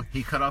reasoning though,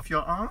 he cut off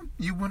your arm.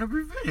 You want a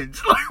revenge?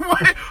 Like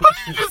what? How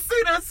did you just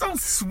say that so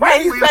sweetly?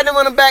 Right, he's patting him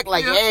on the back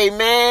like, hey,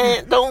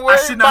 man, don't worry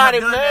about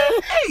it, man.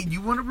 That. Hey,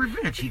 you want a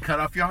revenge? He cut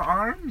off your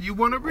arm. You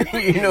want a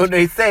revenge? You know what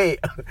they say.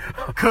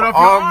 Cut off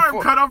your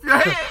arm, cut off your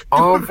head.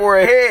 Arm for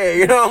a head,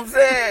 you know what I'm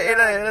saying? You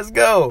know, let's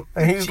go.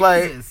 And he's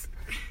like,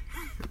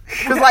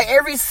 because like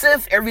every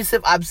Sith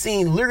I've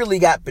seen literally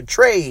got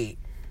betrayed.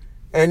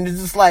 And it's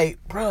just like,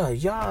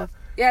 bruh, y'all.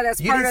 Yeah,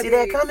 that's you part didn't of see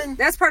that coming?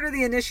 That's part of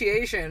the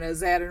initiation, is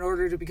that in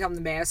order to become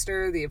the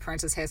master, the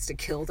apprentice has to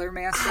kill their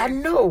master. I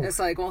know. It's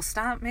like, well,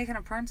 stop making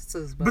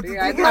apprentices, But buddy. the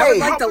I thing would is,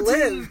 like to Palpatine,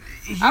 live.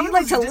 he I would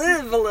like to was-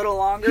 live a little He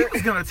longer.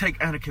 was gonna take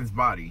Anakin's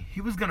body.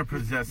 He was gonna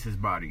possess his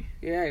body.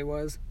 Yeah, he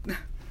was.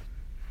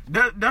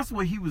 That's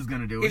what he was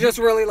gonna do. You just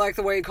really like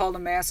the way he called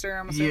him master,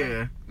 I'm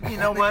assuming? Yeah. You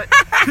know what?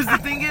 Because the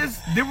thing is,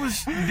 there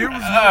was no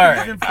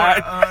reason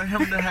for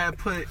him to have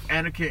put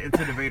Anakin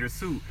into the Vader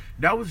suit.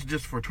 That was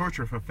just for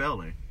torture for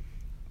failing.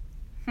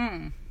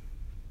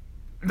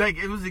 Like,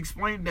 it was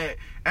explained that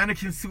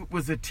Anakin's suit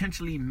was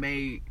intentionally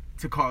made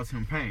to cause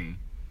him pain.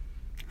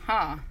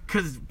 Huh.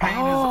 Because pain is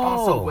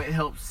also what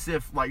helps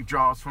Sith, like,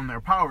 draws from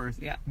their powers.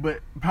 Yeah. But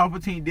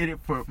Palpatine did it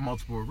for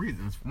multiple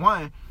reasons.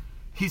 One,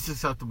 he's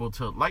susceptible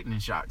to lightning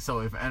shock. So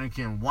if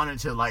Anakin wanted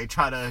to, like,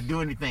 try to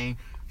do anything,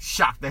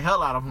 shock the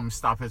hell out of him,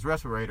 stop his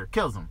respirator,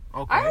 kills him.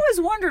 Okay. I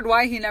always wondered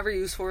why he never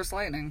used Force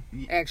Lightning,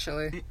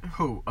 actually.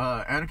 Who?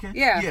 Anakin?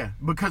 Yeah. Yeah,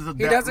 because of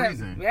He that doesn't.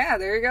 reason. Yeah,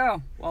 there you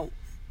go. Well,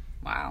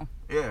 wow.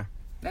 Yeah.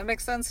 That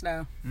makes sense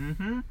now.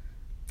 Mm-hmm.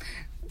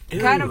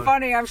 Kind of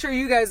funny. I'm sure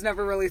you guys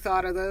never really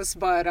thought of this,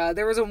 but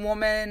there was a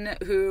woman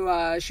who,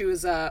 she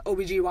was a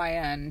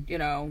OBGYN, you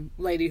know,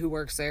 lady who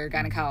works there,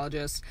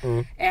 gynecologist.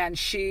 Mm-hmm. And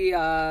she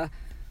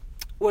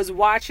was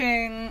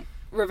watching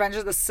Revenge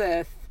of the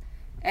Sith,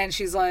 and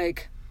she's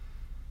like,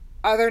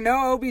 are there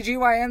no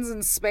OBGYNs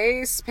in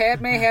space?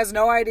 Padme has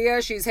no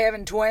idea she's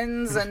having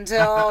twins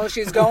until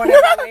she's going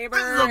into labor.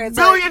 This is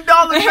a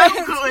billion-dollar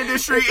medical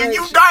industry, and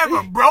you die of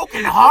a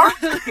broken heart?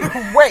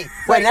 Wait,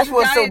 that's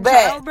what's so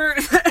bad.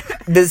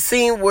 Childbirth. The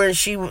scene where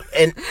she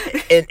and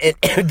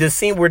the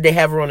scene where they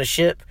have her on a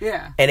ship,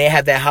 Yeah. and they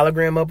have that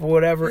hologram up or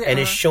whatever, and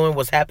it's Yeah. showing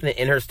what's happening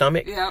in her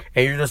stomach, Yeah.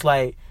 and you're just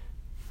like,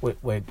 wait,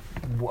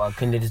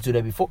 couldn't they just do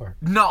that before?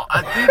 No,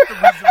 I think the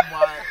reason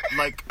why,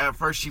 like, at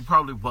first she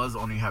probably was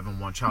only having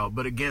one child,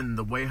 but again,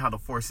 the way how the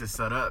Force is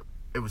set up,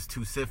 it was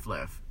 2 Sith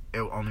left. It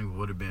only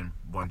would have been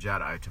 1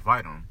 Jedi to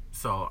fight them.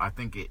 So I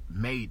think it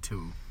made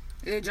 2.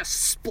 It just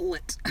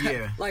split.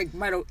 Yeah. like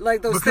those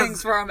Because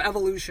things from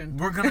Evolution.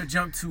 We're gonna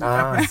jump to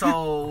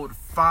episode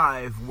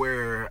 5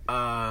 where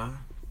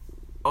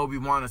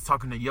Obi-Wan is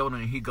talking to Yoda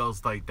and he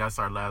goes like, that's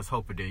our last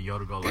hope, and then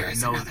Yoda goes like,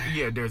 no,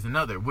 yeah, there's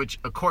another, which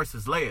of course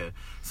is Leia.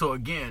 So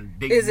again,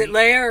 Is it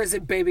Leia or is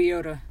it Baby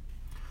Yoda?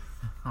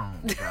 Oh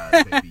God,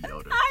 Baby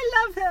Yoda.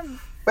 I love him.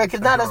 Right,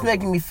 because now that's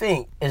making me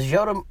think: is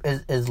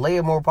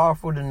Leia more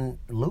powerful than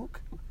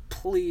Luke?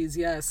 Please,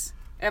 yes,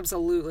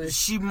 absolutely.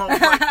 She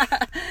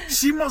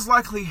most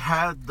likely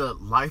had the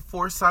life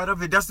force side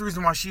of it. That's the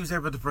reason why she was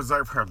able to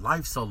preserve her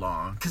life so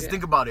long. Because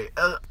think about it,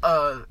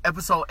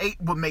 episode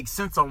 8 would make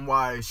sense on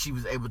why she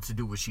was able to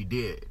do what she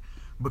did,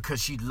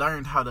 because she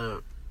learned how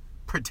to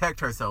protect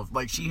herself.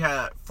 Like, she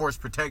had force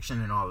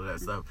protection and all of that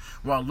stuff,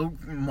 while Luke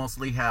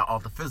mostly had all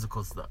the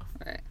physical stuff.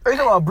 Right. Are you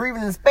talking about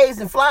breathing in space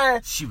and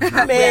flying? She was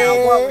not.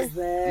 Man. What was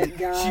that?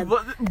 God. She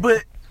was,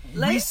 but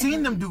we've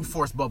seen them do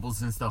force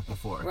bubbles and stuff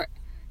before. Right.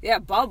 Yeah,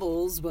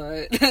 bubbles,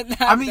 but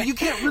I mean, you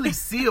can't really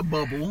see a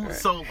bubble,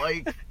 so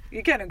like.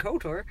 You can in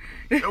KOTOR.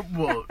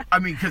 Well, I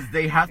mean, because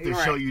they have to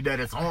show you that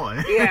it's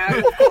on. Yeah,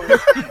 of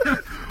course.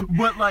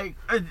 But like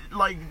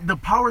the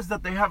powers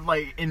that they have,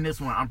 like in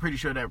this one, I'm pretty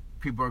sure that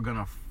people are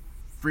gonna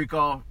freak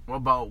off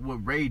about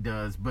what Rey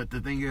does. But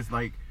the thing is,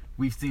 like,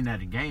 we've seen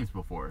that in games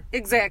before.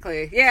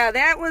 Exactly. Yeah,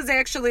 that was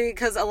actually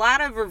because a lot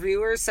of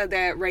reviewers said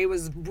that Rey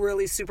was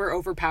really super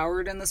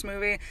overpowered in this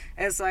movie.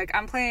 It's like,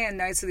 I'm playing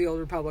Knights of the Old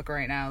Republic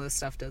right now. This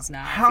stuff does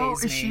not How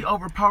faze is me. she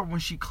overpowered when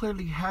she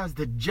clearly has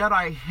the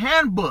Jedi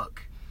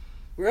handbook?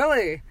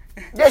 Really?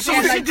 Yeah,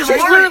 she's just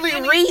literally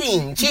learning.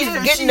 reading. She's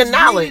Yeah, getting she's the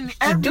knowledge reading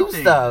to do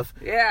everything. stuff.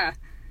 Yeah.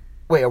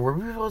 Wait, were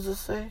we supposed to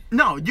say?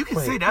 No, you can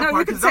say that No, you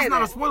part can because that's say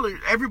not a that. spoiler.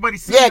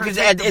 Everybody's seen Yeah, her because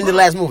take at the end of book. the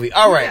last movie.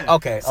 All right, Yeah.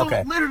 okay. So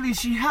literally,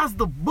 she has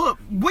the book.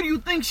 What do you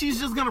think? She's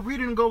just gonna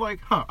read it and go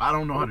like, "Huh? I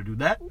don't know how to do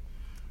that.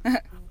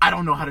 I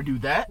don't know how to do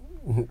that."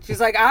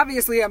 She's like,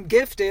 obviously, I'm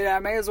gifted. I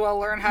may as well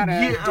learn how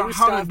to do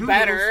stuff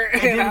better.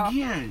 This. you And then know?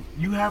 again,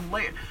 you have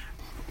Leia.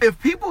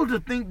 If people to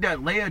think that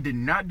Leia did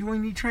not do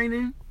any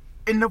training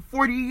in the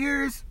 40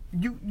 years,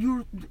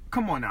 you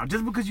come on now.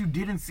 Just because you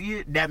didn't see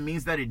it, that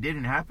means that it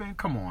didn't happen.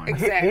 Come on.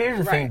 Exactly. Here's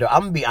the thing, right. though.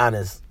 I'm gonna be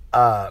honest,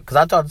 because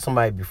I talked to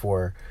somebody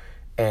before,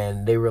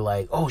 and they were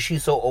like, "Oh,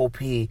 she's so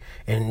OP,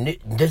 and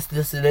this,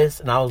 and this,"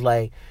 and I was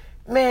like,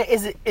 "Man,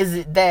 is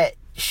it that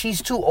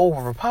she's too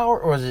overpowered,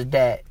 or is it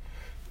that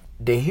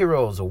the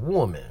hero is a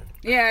woman?"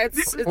 Yeah,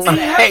 it's It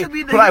has to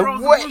be the like,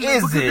 heroes what and women,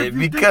 is because it? if you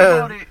think Because-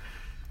 about it,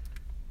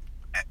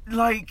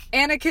 like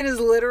Anakin is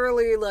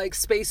literally like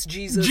space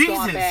Jesus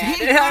gone bad.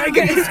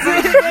 Jesus.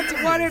 That's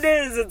what it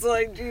is. It's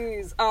like,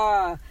 geez.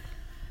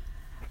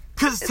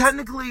 Because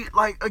technically,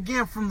 like,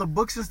 again, from the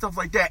books and stuff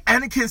like that,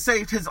 Anakin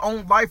saved his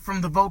own life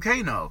from the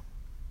volcano.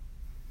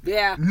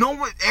 Yeah. No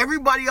one,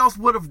 everybody else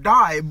would have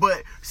died,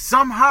 but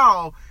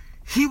somehow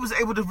he was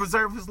able to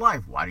preserve his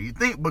life. Why do you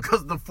think?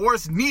 Because the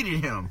Force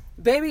needed him.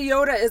 Baby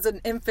Yoda is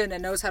an infant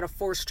and knows how to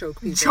Force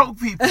choke people. Choke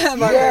people.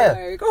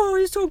 Yeah. Like, oh,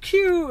 he's so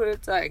cute.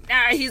 It's like,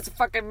 nah, he's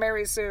fucking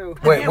Mary Sue.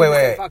 Wait.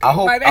 I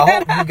hope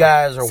you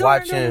guys are Sorry,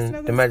 watching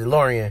no, The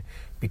Mandalorian,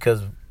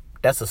 because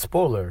that's a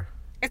spoiler.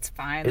 It's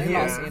fine. Is They've it?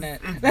 all seen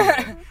it.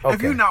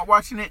 If you're not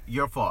watching it,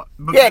 your fault.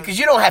 Yeah, because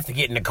you don't have to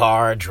get in the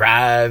car,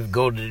 drive,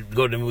 go to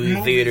the movie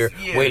theater,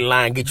 wait in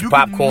line, get your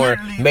popcorn,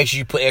 make sure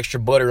you put extra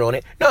butter on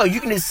it. No, you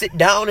can just sit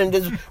down and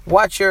just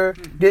watch your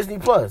Disney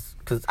Plus.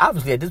 Because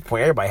obviously at this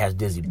point, everybody has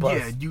Disney Plus.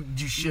 Yeah, you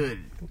should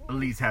at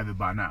least have it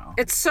by now.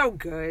 It's so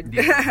good.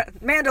 Yeah.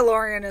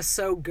 Mandalorian is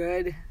so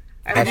good.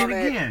 I love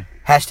it. Again,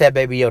 Hashtag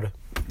Baby Yoda.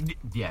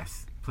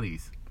 yes,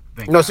 please.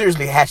 Thank No, you.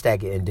 seriously,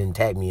 hashtag it and then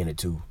tag me in it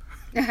too.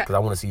 Because I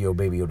want to see your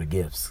Baby Yoda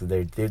gifts.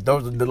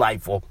 Those are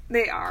delightful.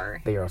 They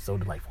are. They are so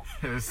delightful.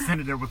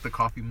 Senator with the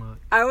coffee mug.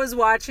 I was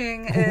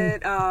watching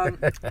it.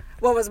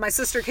 My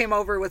sister came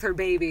over with her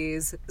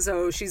babies.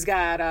 So she's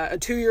got a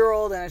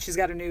 2-year-old and she's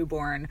got a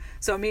newborn.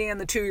 So me and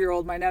the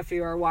 2-year-old, my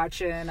nephew, are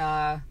watching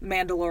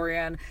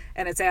Mandalorian.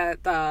 And it's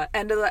at the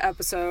end of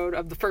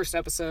the first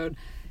episode.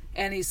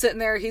 And he's sitting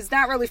there. He's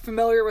not really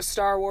familiar with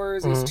Star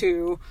Wars. He's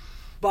 2.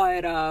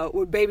 But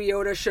when Baby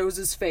Yoda shows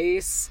his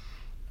face,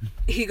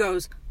 he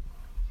goes,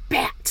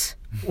 bat.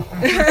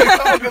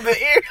 Yeah,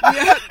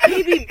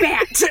 baby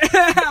bat.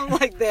 I'm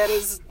like, that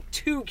is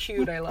too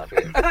cute. I love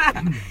it.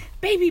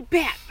 Baby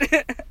bat.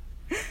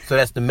 So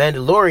that's The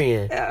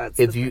Mandalorian. Yeah,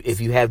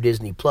 if you have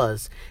Disney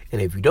Plus,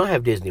 and if you don't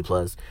have Disney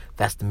Plus,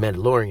 that's The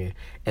Mandalorian.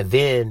 And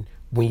then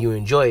when you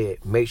enjoy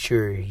it, make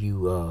sure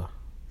you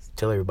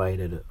tell everybody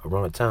that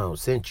Around Town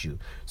sent you,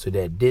 so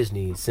that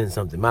Disney sends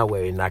something my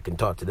way and I can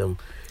talk to them.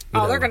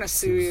 They're gonna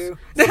sue you.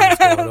 See what's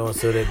going on.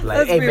 So they're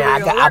like, hey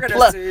man,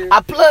 I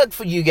plugged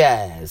for you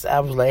guys. I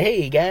was like,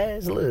 hey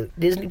guys, look,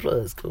 Disney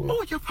Plus, cool.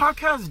 Oh, your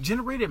podcast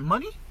generated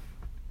money?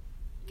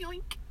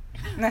 Yoink.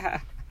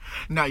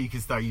 Now you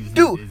can start using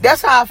Dude, Disney.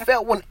 that's how I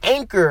felt when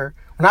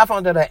I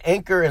found out that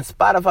Anchor and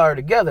Spotify are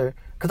together,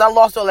 because I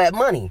lost all that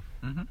money.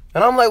 Mm-hmm.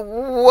 And I'm like,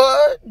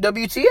 what?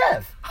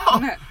 WTF?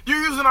 Oh,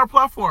 you're using our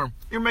platform.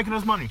 You're making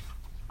us money.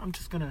 I'm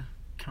just gonna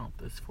count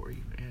this for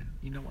you, and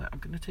you know what? I'm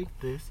gonna take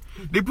this.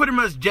 They pretty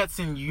much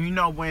jetson you. You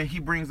know when he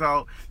brings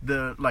out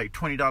the like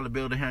 $20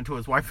 bill to hand to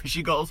his wife, and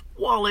she goes,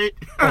 wallet.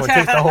 Oh, it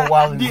takes the whole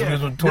wallet and Yeah,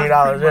 gives him that's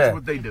 $20. pretty much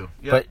what they do.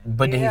 Yep.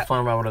 But then he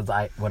found out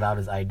without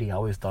his ID. I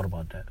always thought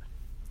about that.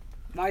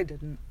 I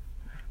didn't.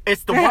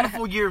 It's the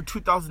wonderful year of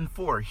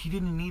 2004. He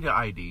didn't need an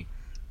ID.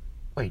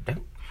 Wait,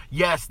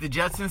 Yes, the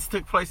Jetsons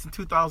took place in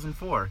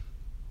 2004.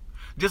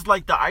 Just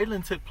like The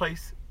Island took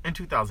place in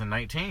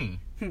 2019.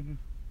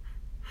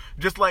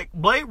 Just like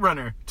Blade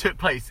Runner took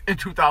place in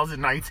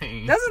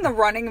 2019. Doesn't The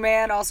Running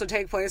Man also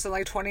take place in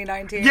like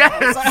 2019?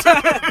 Yes.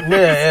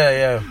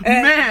 yeah.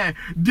 Man,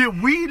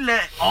 did we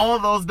let all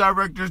those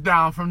directors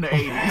down from the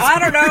 80s? I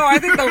don't know. I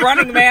think The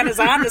Running Man is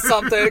onto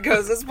something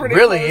because it's pretty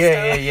Really?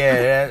 close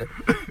Yeah.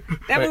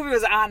 That movie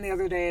was on the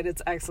other day and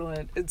it's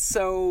excellent. It's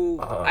so...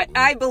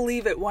 I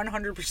believe it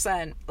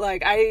 100%.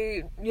 Like,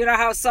 you know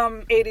how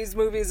some 80s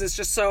movies is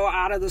just so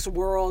out of this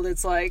world?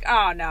 It's like,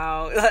 oh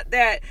no,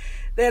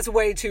 that's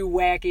way too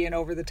wacky and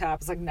over the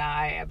top. It's like, nah,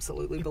 I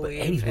absolutely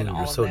believe 80s in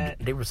movies all of that.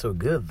 they were so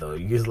good though.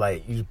 You just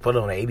put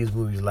on the 80s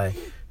movies like,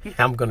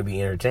 I'm gonna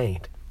be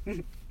entertained.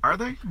 Are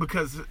they?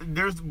 Because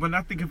when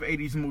I think of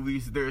 80s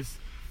movies, there's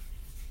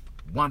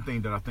one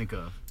thing that I think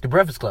of. The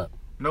Breakfast Club.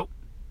 Nope.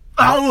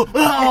 Yes.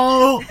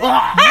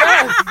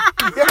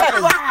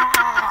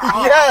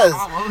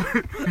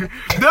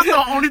 That's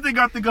the only thing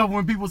I think of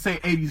when people say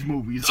 80s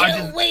movies.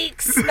 2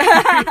 weeks.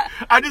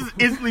 I just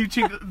instantly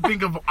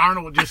think of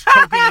Arnold just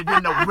choking and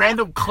then the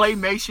random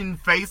claymation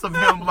face of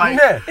him like...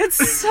 Yeah. It's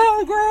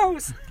so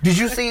gross. Did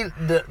you see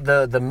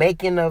the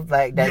making of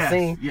like that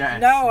scene? Yes.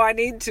 No, I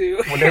need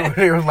to. When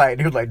they were like,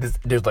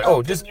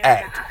 oh, just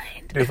act.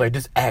 They was like,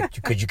 just act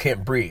because you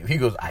can't breathe. He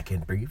goes, I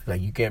can't breathe. Like,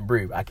 you can't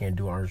breathe. I can't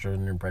do Arnold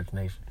Schwarzenegger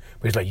impersonation.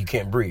 But he's like, you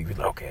can't breathe. He's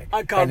like, okay.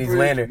 I can't and he's breathe.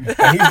 landing.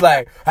 And he's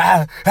like,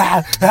 I'm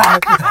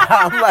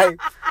like,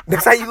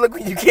 that's how you look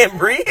when you can't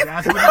breathe?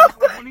 That's what he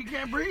looks when he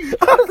can't breathe.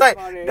 I was like,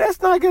 Funny. that's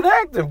not good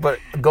acting, but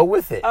go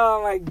with it.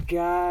 Oh my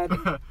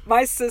god.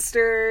 My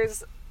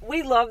sisters,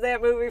 we love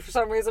that movie for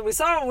some reason. We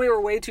saw it when we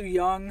were way too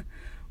young,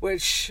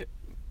 which,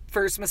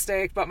 first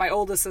mistake, but my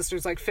oldest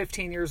sister's like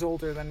 15 years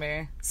older than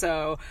me.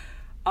 So,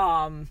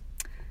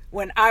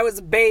 when I was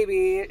a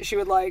baby, she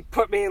would like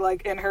put me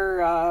like in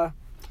her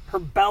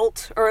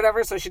belt or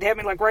whatever, so she'd have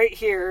me like right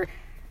here,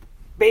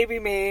 baby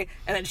me,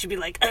 and then she'd be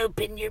like,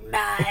 open your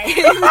mind.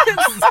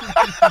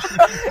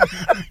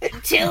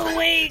 2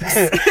 weeks.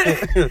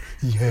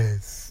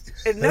 Yes.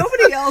 And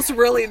nobody else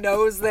really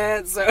knows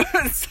that, so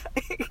it's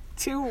like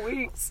 2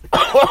 weeks.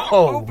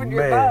 Oh, Open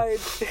your man. mind.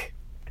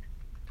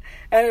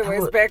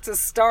 Anyways, back to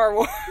Star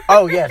Wars.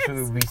 Oh yes,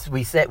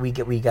 we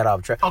got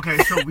off track. Okay,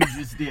 so we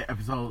just did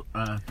episode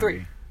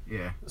 3.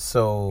 Yeah.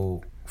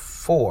 So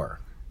 4.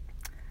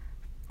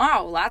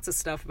 Oh, lots of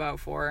stuff about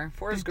 4.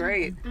 4 is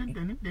great.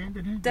 Han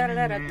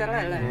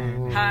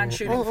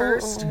shooting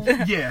first.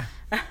 Yeah,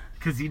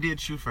 because he did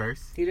shoot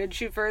first. He did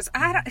shoot first.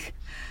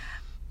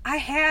 I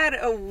had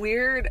a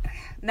weird...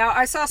 Now,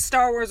 I saw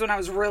Star Wars when I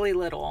was really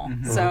little.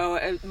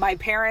 So, my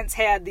parents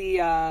had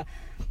the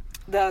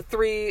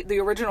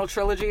original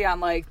trilogy on,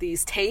 like,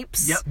 these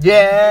tapes. Yep.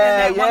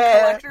 Yeah, and that one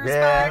collector's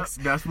box.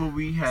 That's what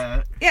we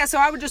had. Yeah, so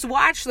I would just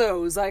watch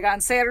those, like, on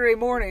Saturday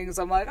mornings.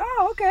 I'm like,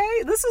 oh,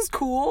 okay, this is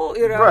cool,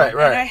 you know? Right.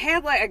 And I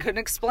had, like, I couldn't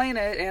explain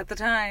it at the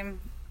time.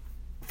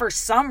 For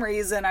some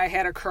reason, I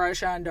had a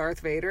crush on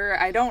Darth Vader.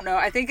 I don't know.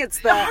 I think it's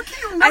the... How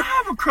can you not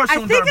have a crush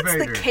on Darth Vader? I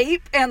think it's the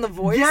cape and the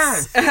voice.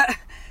 Yes.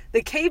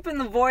 The cape and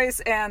the voice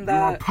and the...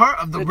 You're part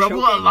of the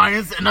Rebel choking.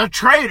 Alliance and a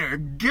traitor.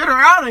 Get her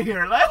out of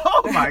here. Like,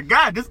 oh my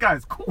God, this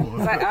guy's cool.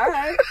 Like, all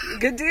right,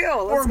 good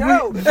deal. Let's Or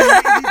go. he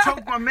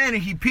choked my man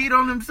and he peed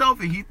on himself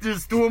and he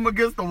just threw him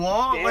against the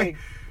wall. Dang. Like,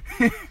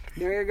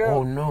 There you go.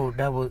 Oh no,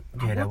 that was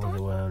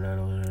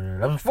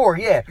 4.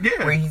 Yeah,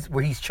 Yeah.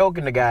 where he's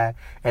choking the guy,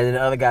 and then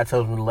the other guy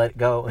tells him to let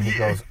go, and he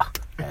goes,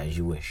 "As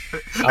you wish."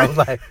 I was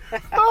like, no,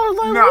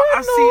 what in the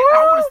I would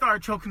world? have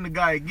started choking the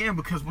guy again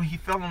because when he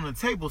fell on the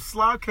table,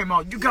 slob came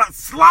out. You got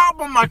slob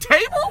on my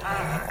table?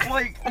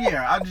 Like,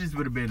 yeah, I just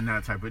would have been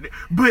that type of...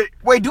 But...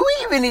 Wait, do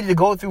we even need to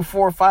go through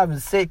 4, 5,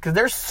 and 6? Because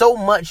there's so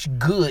much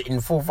good in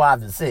 4,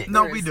 5, and 6.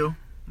 No, we do.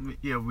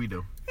 Yeah, we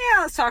do.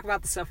 Yeah, let's talk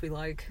about the stuff we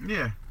like.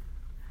 Yeah.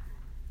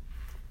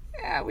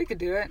 Yeah, we could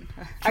do it.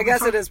 I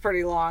guess it is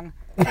pretty long.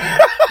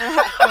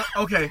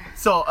 Okay,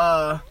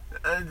 so,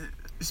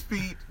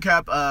 speed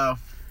cap,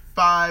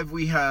 5,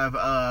 we have,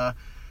 I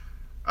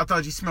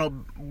thought you smelled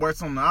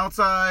worse on the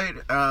outside.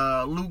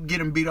 Luke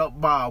getting beat up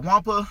by a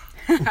Wampa.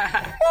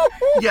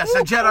 Yes,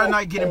 a Jedi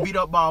Knight getting beat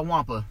up by a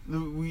Wampa.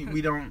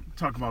 We don't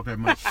talk about that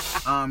much.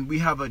 We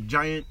have a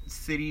giant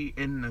city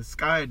in the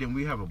sky, then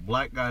we have a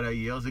black guy that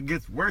yells. It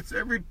gets worse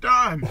every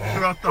time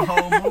throughout the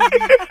whole movie.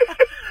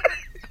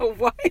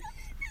 What?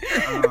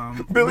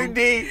 Billy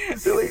D.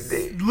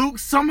 Luke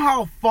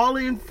somehow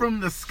falling from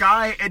the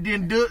sky and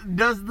then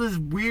does this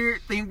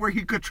weird thing where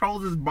he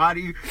controls his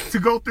body to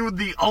go through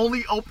the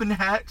only open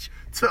hatch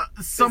to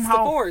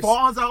somehow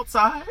falls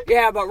outside.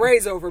 Yeah, but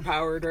Rey's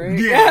overpowered, right?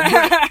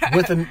 Yeah,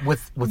 with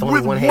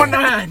only one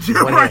hand.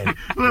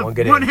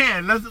 One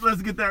hand.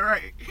 Let's get that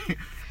right.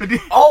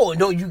 Oh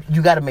no, you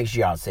got to make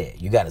sure y'all say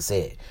it. You got to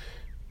say it.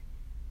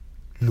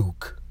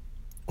 Luke.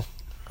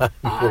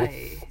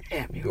 I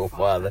am Your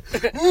father.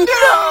 Not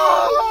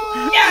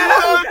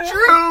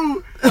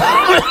true.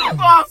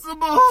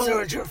 Impossible.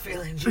 Search your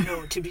feelings, you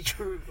know it to be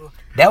true.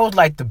 That was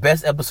like the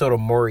best episode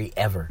of Maury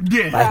ever.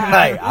 Yeah.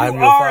 Like, I'm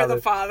You your are father.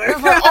 the father.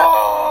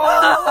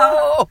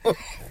 Oh!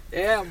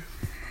 Damn.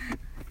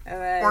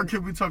 And then, Or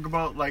can we talk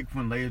about like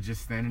when Leia's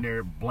just standing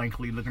there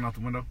blankly looking out the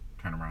window?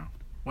 Turn around.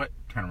 What?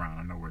 Turn around.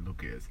 I know where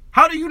Luke is.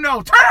 How do you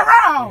know? Turn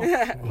around.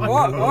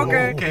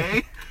 okay.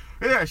 Okay.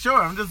 Yeah, sure.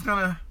 I'm just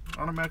gonna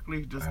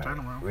automatically just turn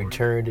around.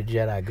 Return to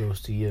Jedi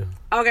goes to you.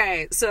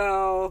 Okay,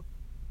 so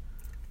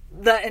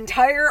the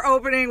entire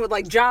opening with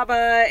like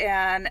Jabba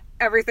and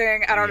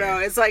everything, I don't know.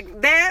 It's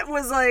like that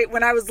was like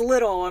when I was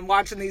little and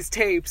watching these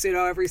tapes, you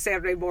know, every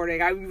Saturday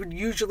morning. I would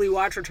usually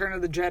watch Return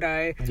of the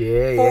Jedi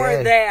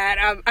for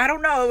that. I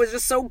don't know, it was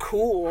just so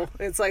cool.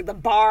 It's like the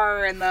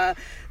bar and the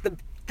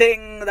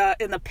thing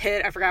in the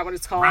pit, I forgot what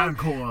it's called.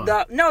 Rancor.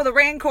 The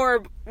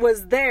Rancor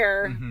was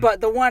there,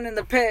 but the one in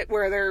the pit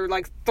where they're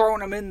like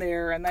throwing him in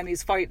there and then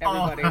he's fighting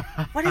everybody.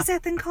 What is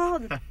that thing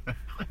called?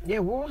 Yeah,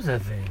 what was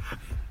that thing?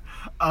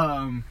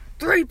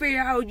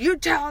 3PO, you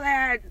tell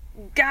that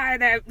guy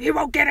that he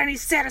won't get any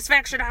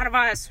satisfaction out of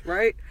us,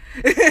 right?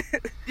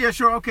 Yeah,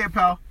 sure, okay,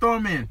 pal. Throw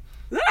him in.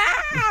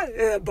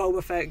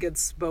 Boba Fett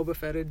gets Boba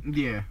Fetted.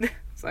 Yeah.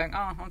 It's like,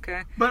 oh,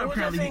 okay. But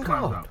apparently he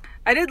climbs out.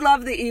 I did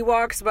love the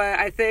Ewoks, but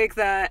I think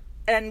that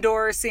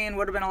Endor scene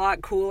would have been a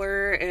lot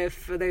cooler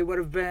if they would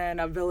have been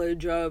a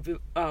village of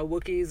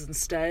Wookiees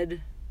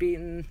instead,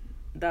 beating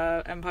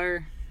the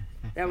Empire.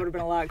 That would have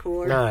been a lot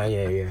cooler. Nah,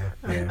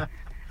 yeah.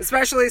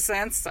 Especially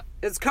since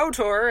it's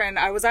KOTOR, and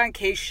I was on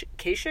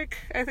Kashyyyk,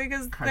 I think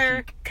is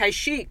there.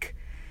 Kashyyyk.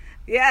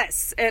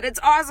 Yes, and it's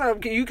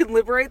awesome. You can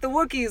liberate the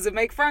Wookiees and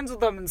make friends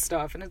with them and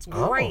stuff, and it's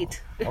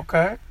great. Oh,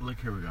 okay.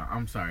 Look, here we go.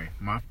 I'm sorry.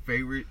 My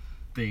favorite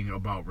thing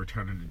about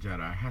Return of the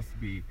Jedi has to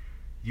be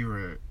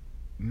you're a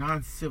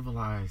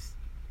non-civilized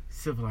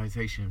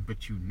civilization,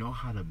 but you know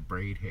how to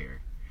braid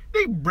hair.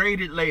 They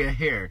braided Leia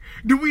hair.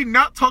 Do we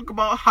not talk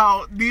about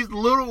how these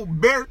little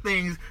bear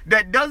things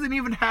that doesn't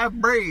even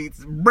have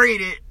braids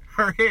braided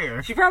her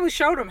hair? She probably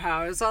showed him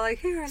how. It's all like,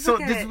 here, So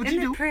look at this it. is what Isn't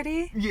you do? it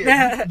pretty?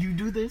 Yeah, you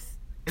do this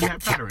in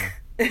that pattern.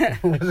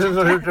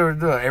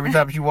 Every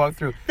time she walked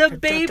through. The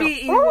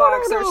baby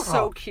Ewoks are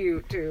so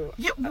cute, too.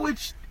 Yeah,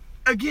 which,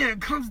 again,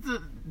 comes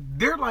to...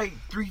 They're like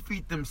 3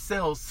 feet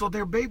themselves, so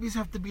their babies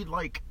have to be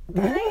like...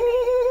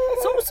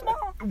 So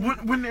small.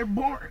 When they're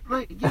born.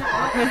 Like,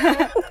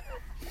 yeah.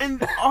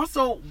 And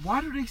also,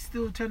 why do they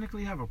still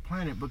technically have a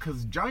planet?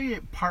 Because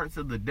giant parts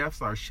of the Death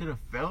Star should have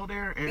fell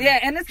there. And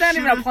and it's not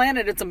even a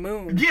planet; it's a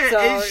moon. Yeah, so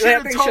it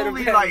should have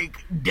totally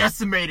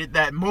decimated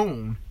that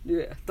moon.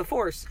 Yeah, the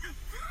Force.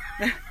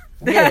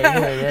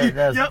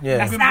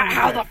 That's not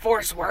how the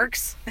Force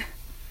works.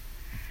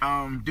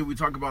 Did we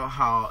talk about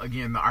how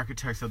again the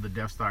architects of the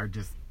Death Star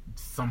just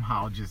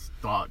somehow just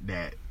thought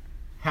that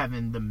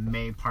having the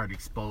main part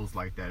exposed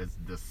like that is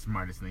the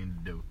smartest thing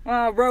to do?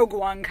 Rogue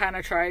One kind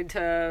of tried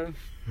to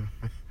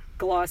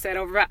gloss that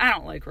over, but I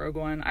don't like Rogue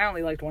One. I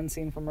only liked one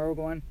scene from Rogue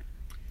One.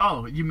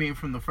 Oh, you mean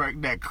from the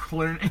fact that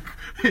clearly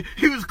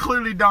he was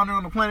clearly down there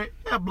on the planet?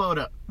 Yeah, blow it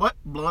up. What?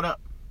 Blow it up.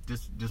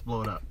 Just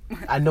blow it up.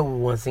 I know what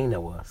one scene that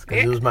was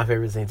because it was my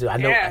favorite scene too. I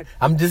know. Yeah.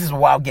 This is a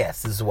wild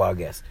guess.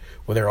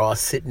 Where they're all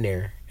sitting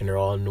there and they're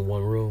all in the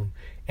one room,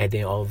 and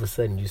then all of a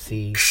sudden you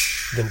see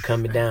them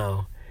coming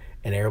down,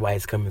 and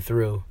everybody's coming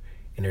through,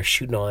 and they're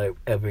shooting all of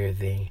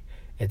everything,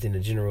 and then the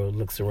general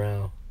looks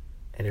around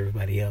at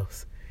everybody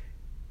else.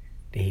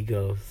 Then he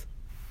goes,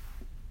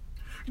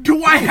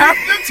 "Do I have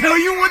to tell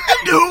you what to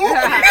do?"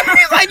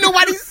 He's like,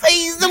 nobody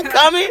sees them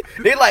coming.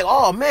 They're like,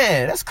 "Oh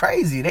man, that's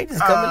crazy. They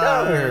just coming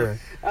down here."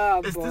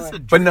 Oh, boy.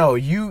 But no,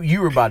 you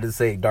were about to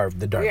say Darth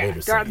Vader.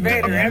 Darth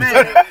Vader. Man,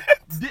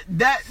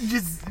 that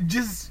just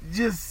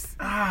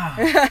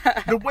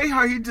the way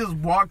how he just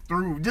walked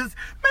through. Just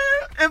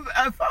man,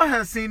 if I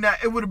had seen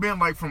that, it would have been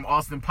like from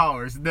Austin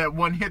Powers, that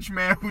one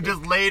hitchman who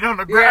just laid on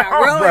the ground. Yeah,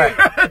 really. Right.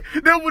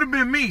 That would have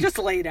been me. Just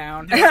lay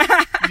down.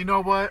 You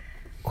know what?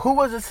 Who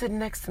was it sitting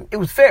next to me? It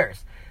was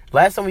Ferris.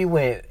 Last time we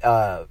went,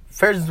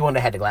 Ferris is the one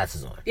that had the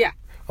glasses on. Yeah.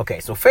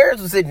 Okay, so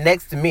Ferris was sitting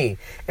next to me,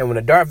 and when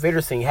the Darth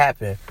Vader scene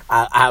happened,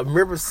 I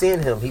remember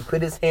seeing him. He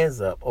put his hands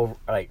up over,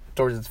 like,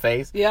 towards his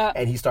face,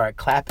 and he started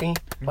clapping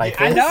like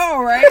this. I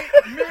know, right?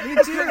 Me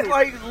too.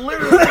 Like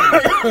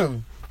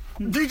literally,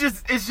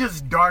 it's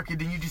just dark, and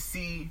then you just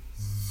see.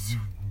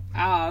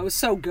 Oh, it was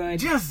so good.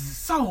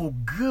 Just so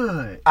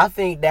good. I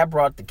think that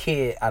brought the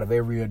kid out of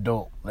every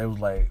adult. They was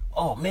like,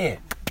 "Oh man,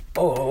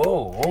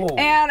 oh."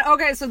 And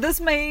okay, so this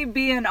may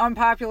be an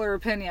unpopular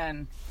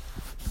opinion.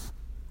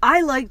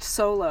 I liked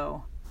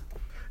Solo.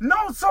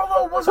 No,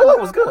 Solo was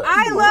good.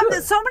 I loved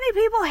it. So many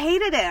people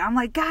hated it. I'm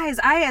like, guys,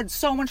 I had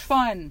so much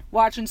fun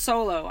watching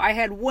Solo. I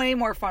had way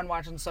more fun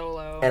watching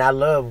Solo. And I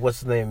love, what's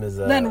his name is...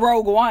 Then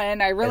Rogue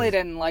One. I really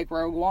didn't like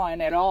Rogue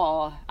One at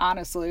all,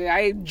 honestly. I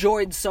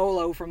enjoyed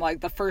Solo from like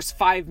the first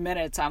 5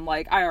 minutes. I'm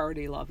like, I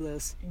already love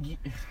this.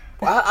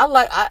 Well,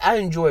 I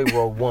enjoy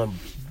Rogue One,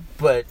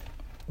 but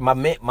my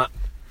man,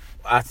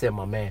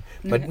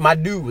 but my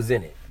dude was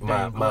in it.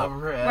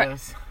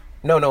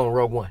 No,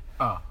 Rogue One.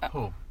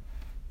 Who?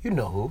 You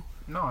know who?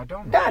 No, I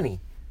don't know. Donnie.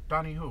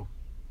 Donnie who?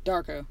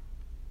 Darko.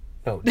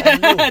 No,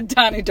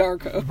 Donnie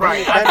Darko.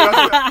 Right.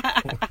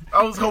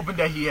 I was hoping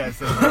that he had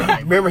something.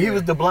 Remember, he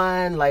was the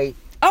blind, like...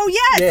 Oh,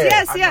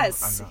 yes. I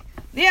know.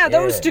 Yeah,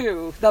 those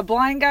two. The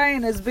blind guy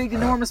and his big,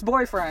 enormous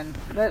boyfriend.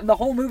 The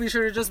whole movie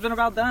should have just been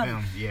about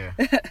them. Yeah.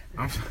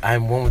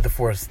 I'm one with the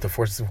Force. The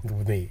Force is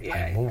with me.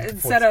 Yeah.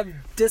 Instead of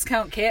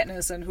Discount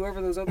Katniss and whoever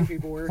those other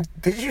people were.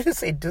 Did you just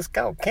say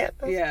Discount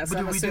Katniss? Yeah, so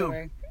I'm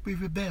assuming. We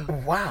rebel.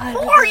 Wow.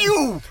 Who are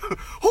you?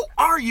 Who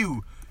are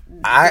you?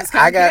 I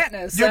got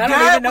Katniss. Your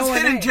dad was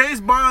hitting James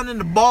Bond in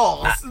the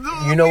balls.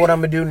 You know what I'm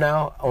gonna do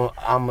now?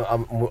 I'm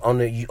on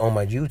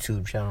my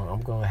YouTube channel.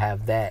 I'm gonna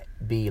have that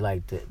be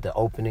like the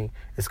opening.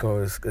 It's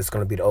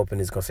gonna be the opening.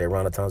 It's gonna say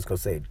around the time. It's gonna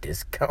say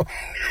discount.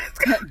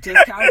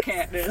 Discount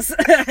Katniss.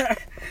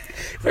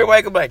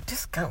 Everybody gonna be like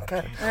discount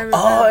Katniss.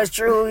 Oh, it's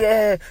true,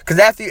 yeah. Because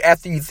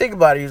after you think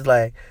about it, you're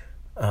like,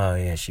 oh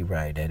yeah, she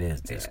right. That is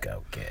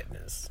discount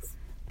Katniss.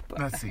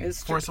 Let's see.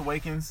 Force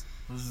Awakens.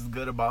 What is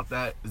good about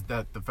that is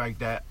that the fact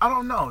that I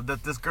don't know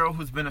that this girl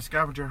who's been a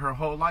scavenger her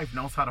whole life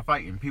knows how to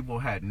fight, and people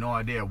had no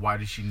idea why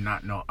does she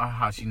not know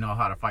how she know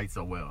how to fight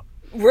so well.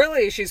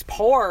 Really, she's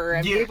poor,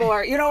 and people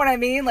are, you know what I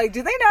mean? Like,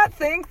 do they not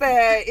think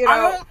that, you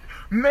know?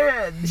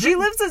 Man, she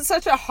lives in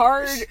such a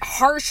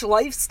harsh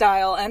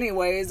lifestyle.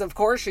 Anyways, of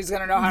course she's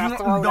gonna know how to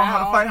throw down.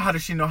 How to fight? How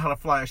does she know how to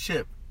fly a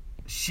ship?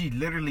 She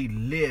literally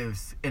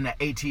lives in an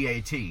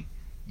AT-AT.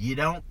 You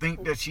don't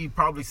think that she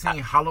probably seen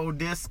hollow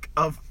disc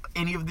of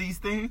any of these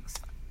things?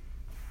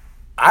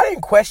 I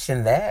didn't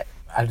question that.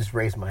 I just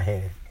raised my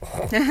hand.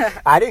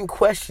 I didn't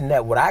question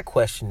that. What I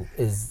question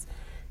is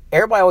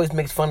everybody always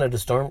makes fun of the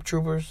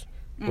stormtroopers.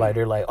 Like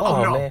they're like,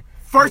 oh no. Man,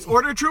 First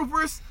Order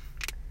troopers,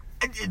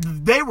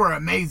 they were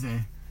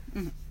amazing.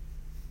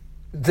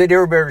 They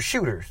were better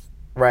shooters,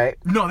 right?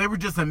 No, they were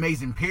just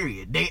amazing.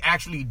 Period. They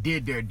actually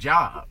did their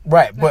job.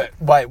 Right, but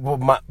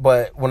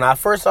when I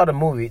first saw the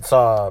movie,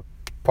 saw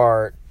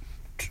part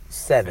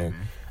 7,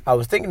 I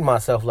was thinking to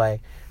myself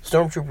like,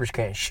 stormtroopers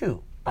can't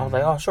shoot. I was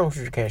like, oh,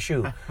 stormtroopers can't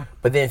shoot.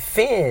 But then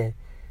Finn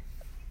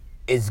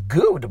is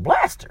good with the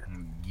blaster.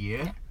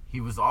 Yeah. He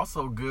was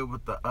also good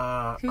with the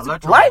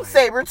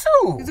lightsaber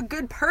too. He's a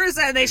good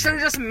person. They should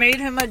have just made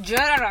him a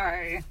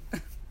Jedi.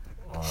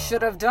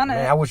 Should have done it.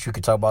 Man, I wish we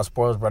could talk about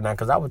spoilers right now,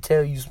 because I would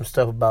tell you some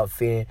stuff about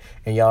Finn,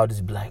 and y'all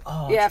just be like,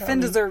 "Oh, yeah, Charlie, Finn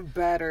deserved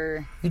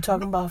better." You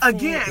talking about Finn?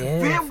 Again,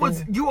 Yeah, Finn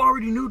was. You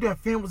already knew that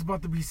Finn was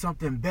about to be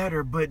something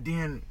better, but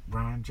then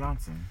Rian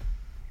Johnson,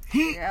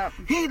 he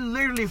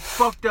literally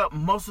fucked up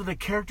most of the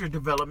character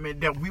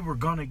development that we were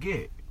gonna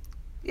get.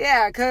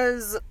 Yeah,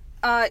 because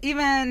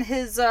even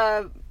his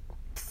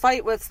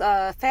fight with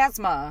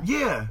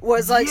Phasma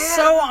was like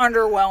so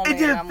underwhelming. And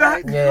then I'm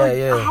like,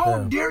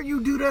 how dare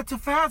you do that to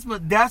Phasma?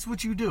 That's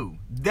what you do.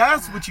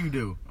 That's what you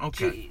do.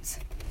 Okay. Jeez.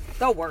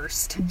 The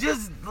worst.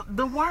 Just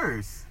the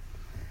worst.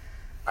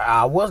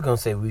 I was gonna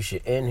say we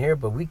should end here,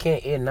 but we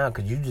can't end now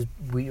because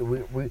we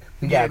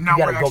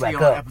gotta go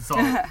back up.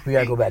 We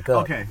gotta go back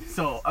up. Okay,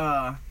 so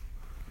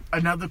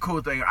another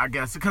cool thing, I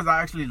guess, because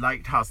I actually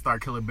liked how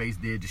Starkiller Base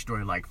did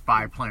destroy like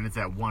 5 planets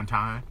at one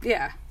time.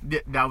 Yeah.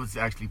 That was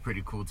actually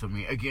pretty cool to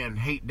me. Again,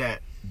 hate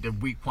that the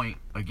weak point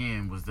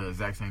again was the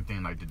exact same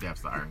thing like the Death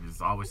Star. It's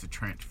always a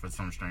trench for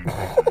some strange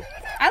reason.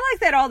 I like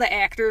that all the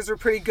actors were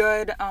pretty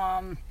good.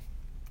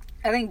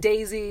 I think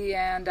Daisy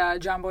and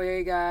John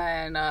Boyega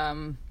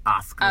and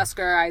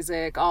Oscar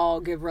Isaac all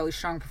give really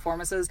strong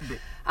performances.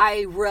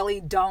 I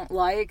really don't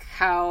like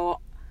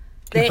how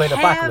they played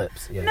have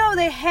Apocalypse. Yeah. No,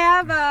 they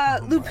have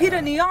Lupita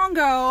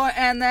Nyong'o,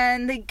 and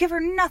then they give her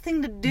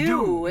nothing to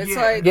do. It's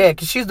like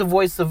because she's the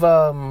voice of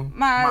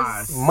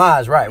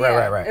Maz.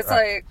 Right. It's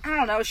like, I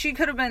don't know. She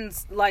could have been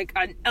like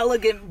an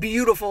elegant,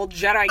 beautiful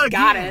Jedi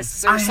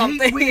goddess or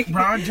something. I hate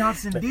what Rian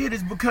Johnson did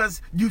is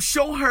because you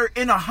show her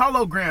in a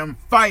hologram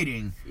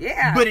fighting.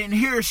 Yeah. But in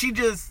here,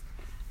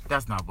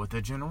 that's not what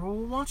the general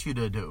wants you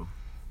to do.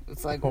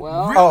 It's like,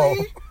 well,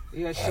 really?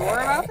 You sure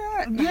about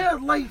that? Yeah,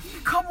 like,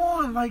 come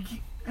on, like.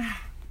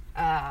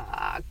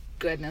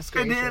 Goodness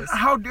gracious. And then,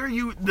 how dare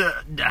you, the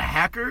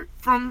hacker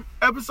from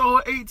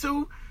episode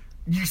 8-2,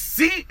 you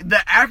see the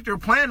actor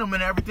playing him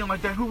and everything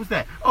like that. Who was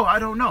that? Oh, I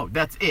don't know.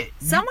 That's it.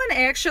 Someone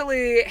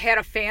actually had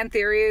a fan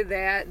theory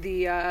that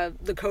the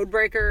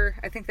Codebreaker,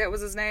 I think that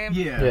was his name,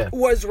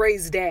 was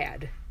Rey's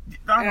dad.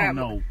 I don't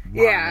know.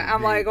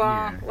 I'm like,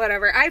 well,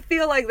 whatever. I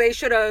feel like they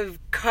should have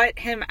cut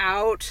him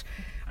out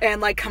and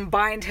like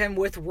combined him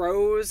with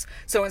Rose.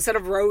 So instead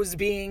of Rose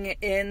being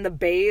in the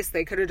base,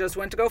 they could have just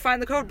went to go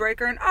find the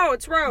Codebreaker and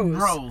it's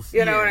Rose.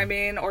 You know what I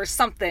mean? Or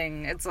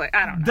something. It's like,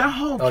 I don't know. That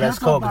whole that's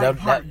cool. Part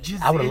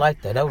I would have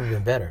liked that. That would have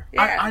been better.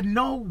 Yeah. I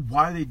know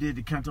why they did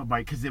the Canto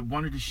Bite, because it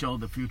wanted to show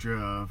the future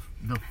of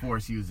the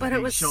Force users. But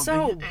it was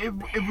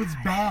it was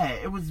bad.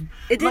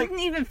 It didn't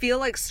even feel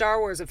like Star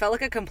Wars. It felt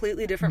like a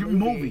completely different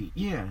movie.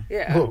 Yeah.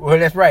 Well,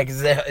 that's right,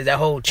 because that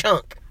whole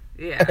chunk.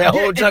 Yeah. That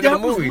whole chunk of the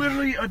movie. That was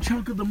literally a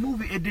chunk of the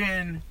movie. And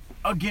then,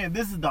 again,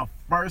 this is the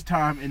first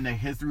time in the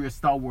history of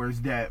Star Wars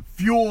that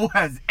fuel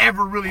has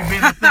ever really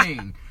been a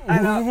thing. I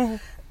know.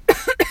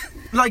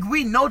 Like,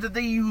 we know that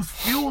they use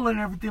fuel and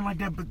everything like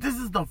that, but this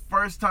is the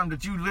first time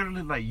that you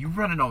literally, like, you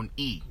running on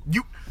E.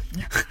 You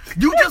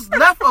just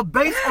left a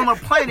base on a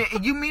planet,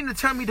 and you mean to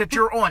tell me that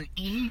you're on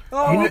E?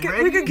 Oh, we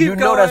can keep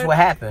going. That's what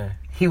happened.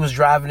 He was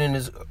driving in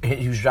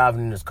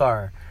his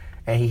car,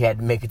 and he had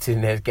to make it to the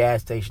next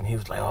gas station. He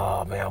was like,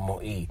 "Oh man, I'm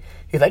on E."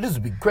 He's like, "This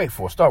would be great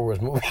for a Star Wars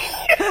movie."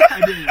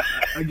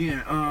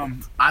 Again,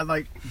 I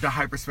like the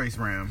hyperspace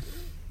ram.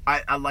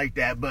 I like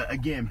that, but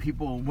again,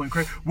 people went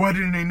crazy. Why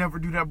didn't they never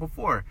do that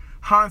before?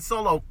 Han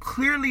Solo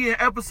clearly in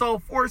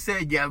Episode 4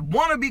 said, "Yeah,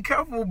 want to be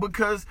careful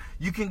because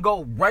you can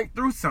go right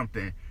through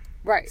something."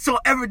 Right. So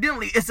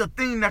evidently, it's a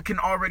thing that can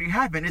already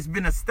happen. It's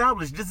been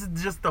established. This is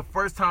just the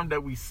first time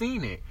that we've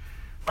seen it.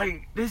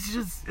 Like,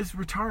 it's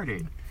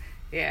retarded.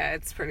 Yeah,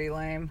 it's pretty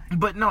lame.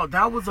 But no,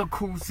 that was a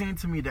cool scene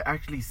to me to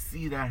actually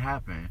see that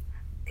happen.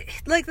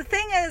 Like, the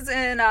thing is,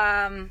 in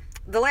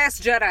The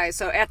Last Jedi,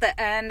 so at the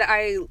end,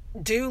 I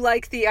do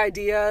like the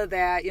idea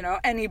that, you know,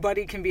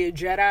 anybody can be a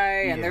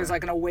Jedi, and there's,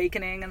 like, an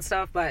awakening and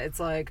stuff, but it's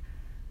like,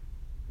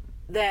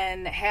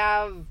 then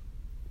have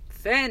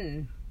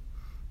Finn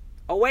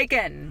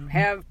awaken,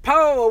 have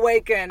Poe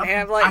awaken,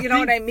 have, like, you know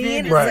what I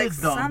mean? Finn It's like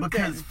something.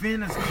 Because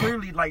Finn is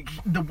clearly, like,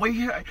 the way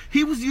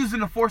he was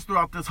using the Force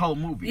throughout this whole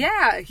movie.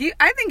 Yeah,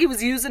 I think he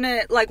was using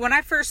it, like, when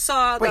I first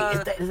saw Wait,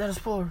 is that a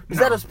spoiler? Is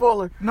that a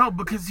spoiler? No,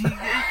 because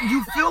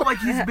you feel like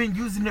he's been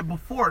using it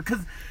before,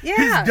 because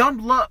his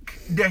dumb luck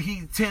that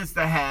he tends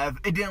to have,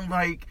 and then,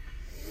 like,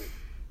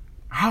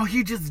 how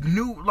he just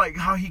knew, like,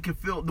 how he could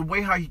feel, the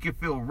way how he could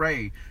feel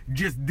Rey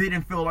just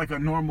didn't feel like a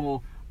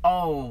normal,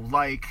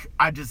 like,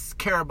 I just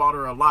care about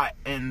her a lot,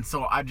 and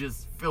so I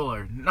just feel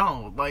her.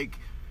 No, like,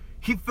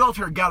 he felt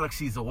her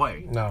galaxies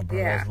away. No, bro,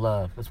 that's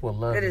love. That's what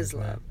love is. It is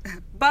love.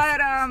 But,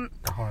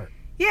 the heart.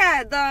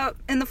 Yeah,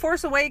 in The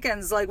Force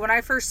Awakens, like, when I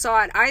first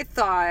saw it, I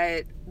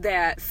thought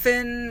that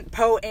Finn,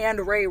 Poe,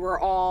 and Rey were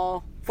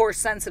all Force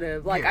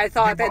sensitive. Like, I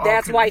thought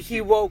that's why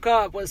he woke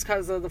up was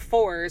because of the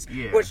Force,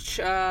 which,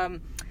 and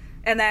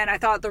then I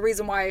thought the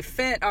reason why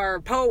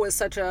Poe was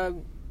such a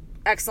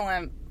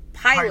excellent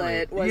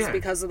pilot was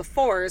because of the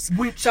Force.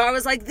 So I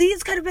was like,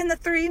 these could have been the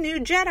 3 new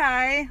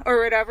Jedi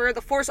or whatever.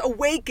 The Force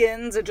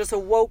Awakens, it just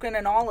awoken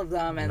in all of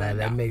them. And then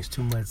that makes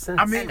too much sense.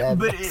 I mean,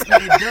 but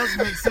it does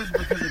make sense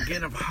because,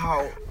 again, of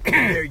how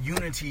their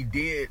unity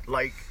did,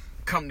 like,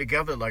 come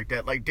together like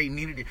that. Like, they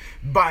needed it.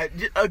 But,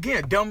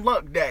 again, dumb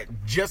luck that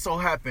just so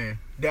happened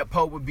that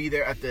Poe would be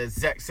there at the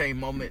exact same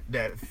moment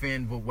that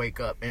Finn would wake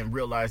up and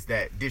realize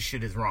that this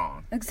shit is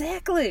wrong.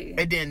 Exactly.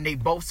 And then they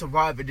both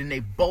survive, and then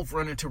they both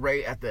run into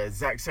Rey at the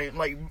exact same,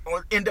 like,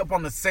 or end up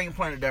on the same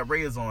planet that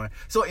Rey is on.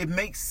 So it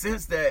makes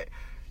sense that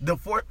the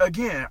Force,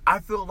 again, I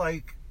feel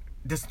like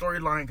the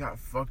storyline got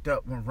fucked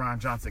up when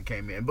Ron Johnson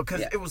came in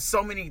because it was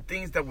so many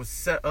things that was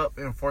set up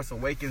in Force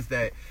Awakens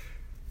that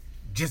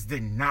just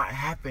did not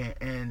happen.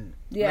 And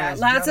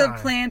lots of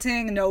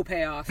planting, no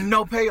payoff.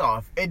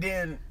 And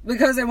then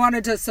because they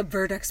wanted to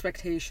subvert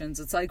expectations.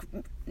 It's like,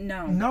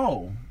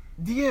 no.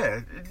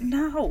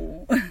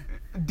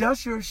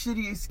 That's your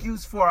shitty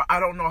excuse for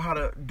I don't know how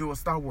to do a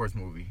Star Wars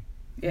movie.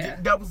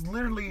 That was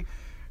literally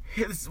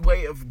his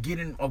way of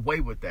getting away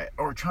with that,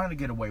 or trying to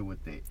get away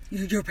with it.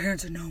 Your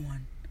parents are no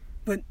one,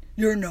 but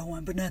you're no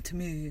one, but not to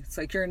me. It's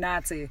like you're a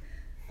Nazi.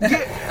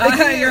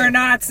 You're a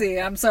Nazi.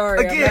 I'm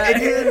sorry.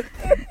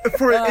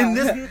 In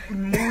this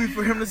movie,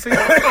 for him to say,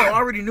 I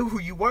already knew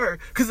who you were.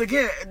 Because,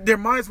 again, their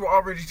minds were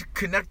already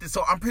connected.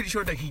 So I'm pretty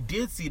sure that he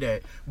did see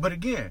that. But,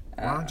 again,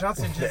 Ron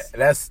Johnson just...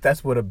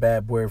 That's what a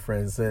bad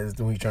boyfriend says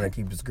when he's trying to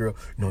keep his girl.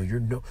 No,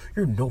 you're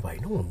nobody.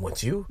 No one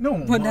wants you. No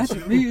one wants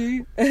you.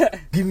 Me.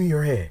 Give me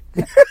your hand.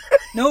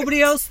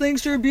 Nobody else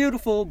thinks you're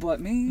beautiful but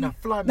me. Now,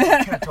 fly me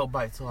a Canto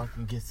Bite so I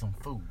can get some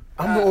food.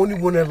 I'm the only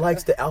one that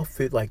likes the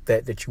outfit like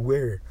that you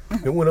wear.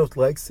 No one else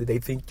likes it. They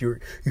think you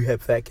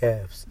have fat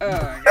calves.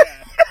 Oh,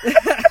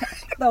 yeah.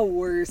 The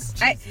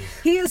worst.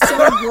 He is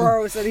so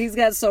gross and he's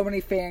got so many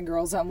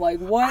fangirls. I'm like,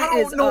 what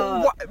I don't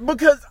know why,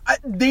 because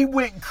they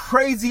went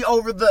crazy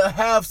over the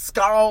half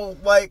skull,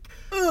 like...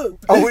 Oh,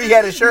 he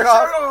had his shirt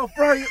off?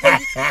 Right?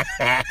 Like,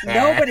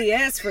 nobody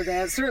asked for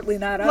that. Certainly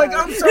not us. Like,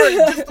 I'm sorry,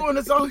 just throwing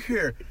this out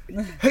here.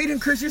 Hayden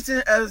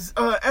Christensen as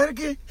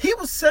Anakin, he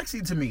was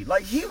sexy to me.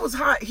 Like, he was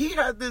hot. He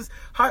had this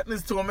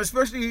hotness to him,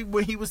 especially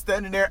when he was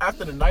standing there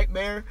after the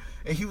nightmare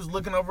and he was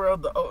looking over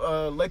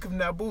the Lake of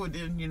Naboo. And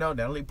then,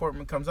 Natalie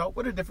Portman comes out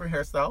with a different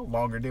hairstyle,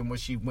 longer than when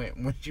she went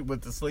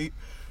to sleep.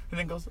 And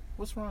then goes,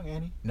 "What's wrong,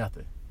 Annie?"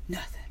 Nothing.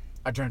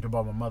 I dreamt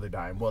about my mother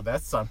dying. Well,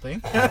 that's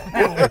something.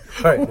 Right.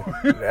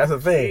 That's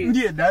a thing.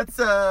 Yeah, that's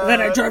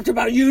Then I dreamt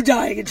about you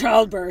dying in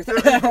childbirth.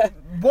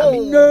 Whoa. I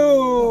mean,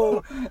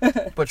 no.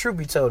 But truth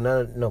be told,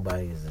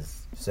 nobody is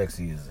as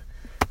sexy as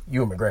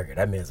Ewan McGregor.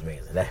 That man's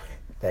amazing. That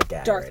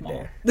guy Darth right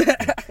Maul.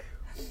 there.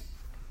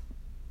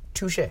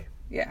 Touche.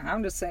 Yeah,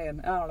 I'm just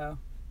saying. I don't know.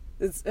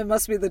 It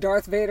must be the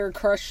Darth Vader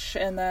crush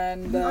and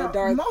then the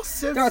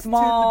Darth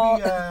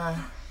Maul.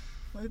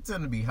 It's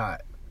going to be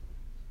hot.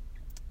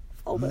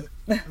 A little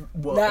bit.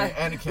 Well,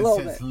 Anakin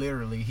says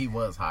literally he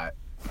was hot.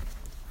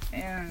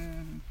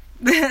 And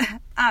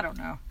I don't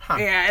know. Huh.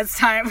 Yeah, it's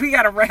time. We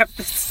got to wrap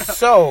this up.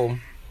 So,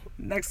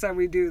 next time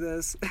we do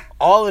this.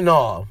 All in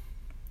all,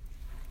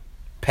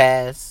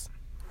 pass.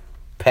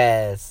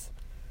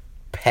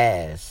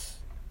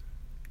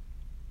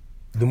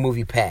 The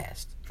movie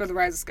passed. For The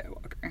Rise of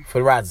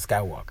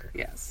Skywalker.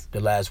 Yes.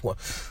 The last one.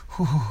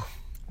 Whew.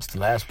 It's the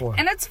last one.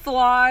 And it's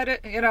flawed.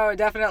 It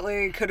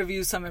definitely could have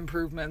used some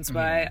improvements.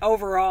 But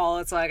overall,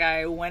 it's like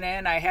I went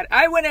in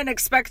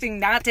expecting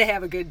not to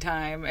have a good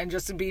time and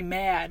just to be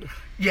mad.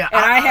 Yeah.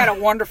 And I had a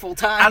wonderful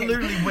time. I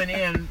literally went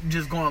in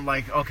just going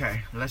like,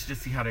 okay, let's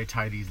just see how they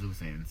tie these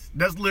loose ends.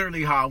 That's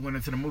literally how I went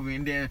into the movie.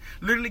 And then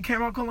literally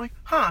came out going like,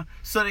 huh.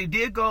 So they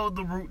did go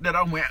the route that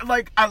I went.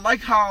 Like, I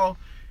like how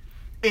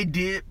it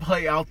did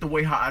play out the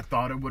way how I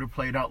thought it would have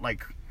played out.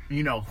 Like,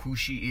 who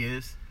she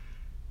is.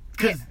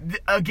 Because,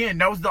 again,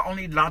 that was the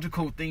only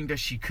logical thing that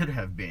she could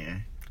have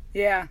been.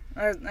 Yeah.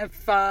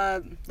 If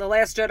The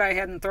Last Jedi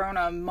hadn't thrown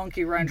a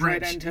monkey wrench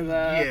right into the...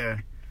 Yeah.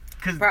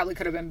 Probably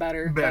could have been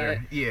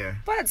better. Yeah.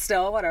 But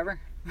still, whatever.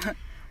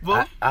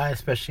 Well, I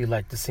especially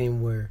like the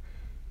scene where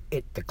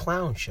the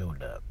clown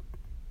showed up.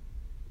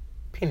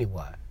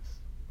 Pennywise.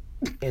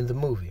 In the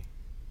movie.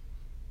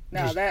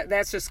 No,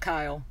 that's just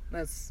Kyle.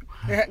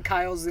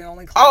 Kyle's the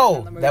only clown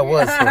in the movie. That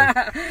was him.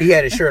 He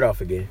had his shirt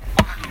off again.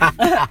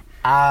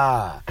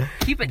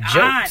 Keep it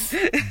jokes.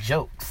 on.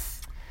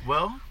 Jokes.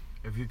 Well,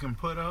 if you can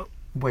put up...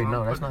 Wait,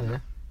 no, that's not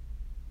it.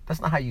 That's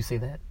not how you say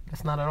that.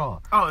 That's not at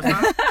all. Oh, it's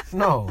not?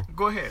 No.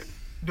 Go ahead.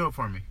 Do it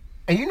for me.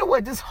 And you know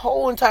what? This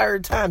whole entire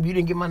time, you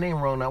didn't get my name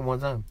wrong not one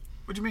time.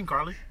 What you mean,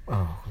 Carly?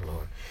 Oh,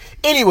 Lord.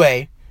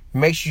 Anyway,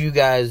 make sure you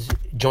guys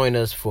join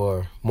us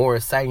for more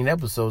exciting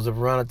episodes of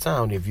Around the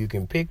Town. If you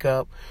can pick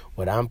up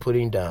what I'm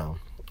putting down.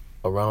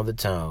 Around the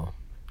Town.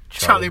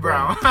 Charlie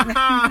Brown.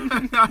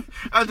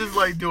 I just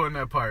like doing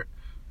that part.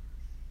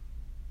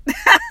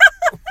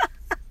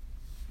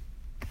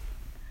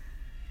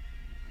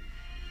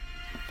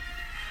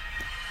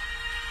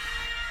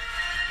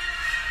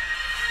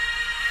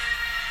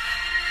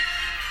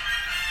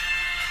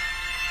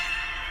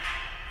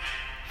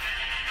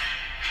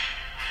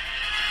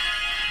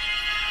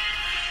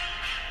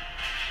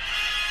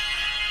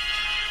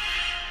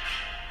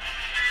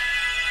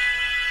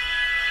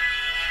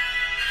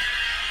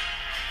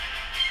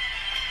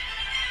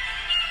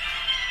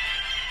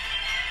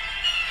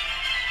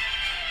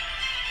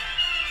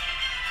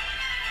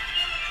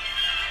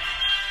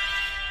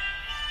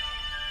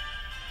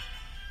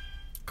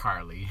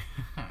 Carly.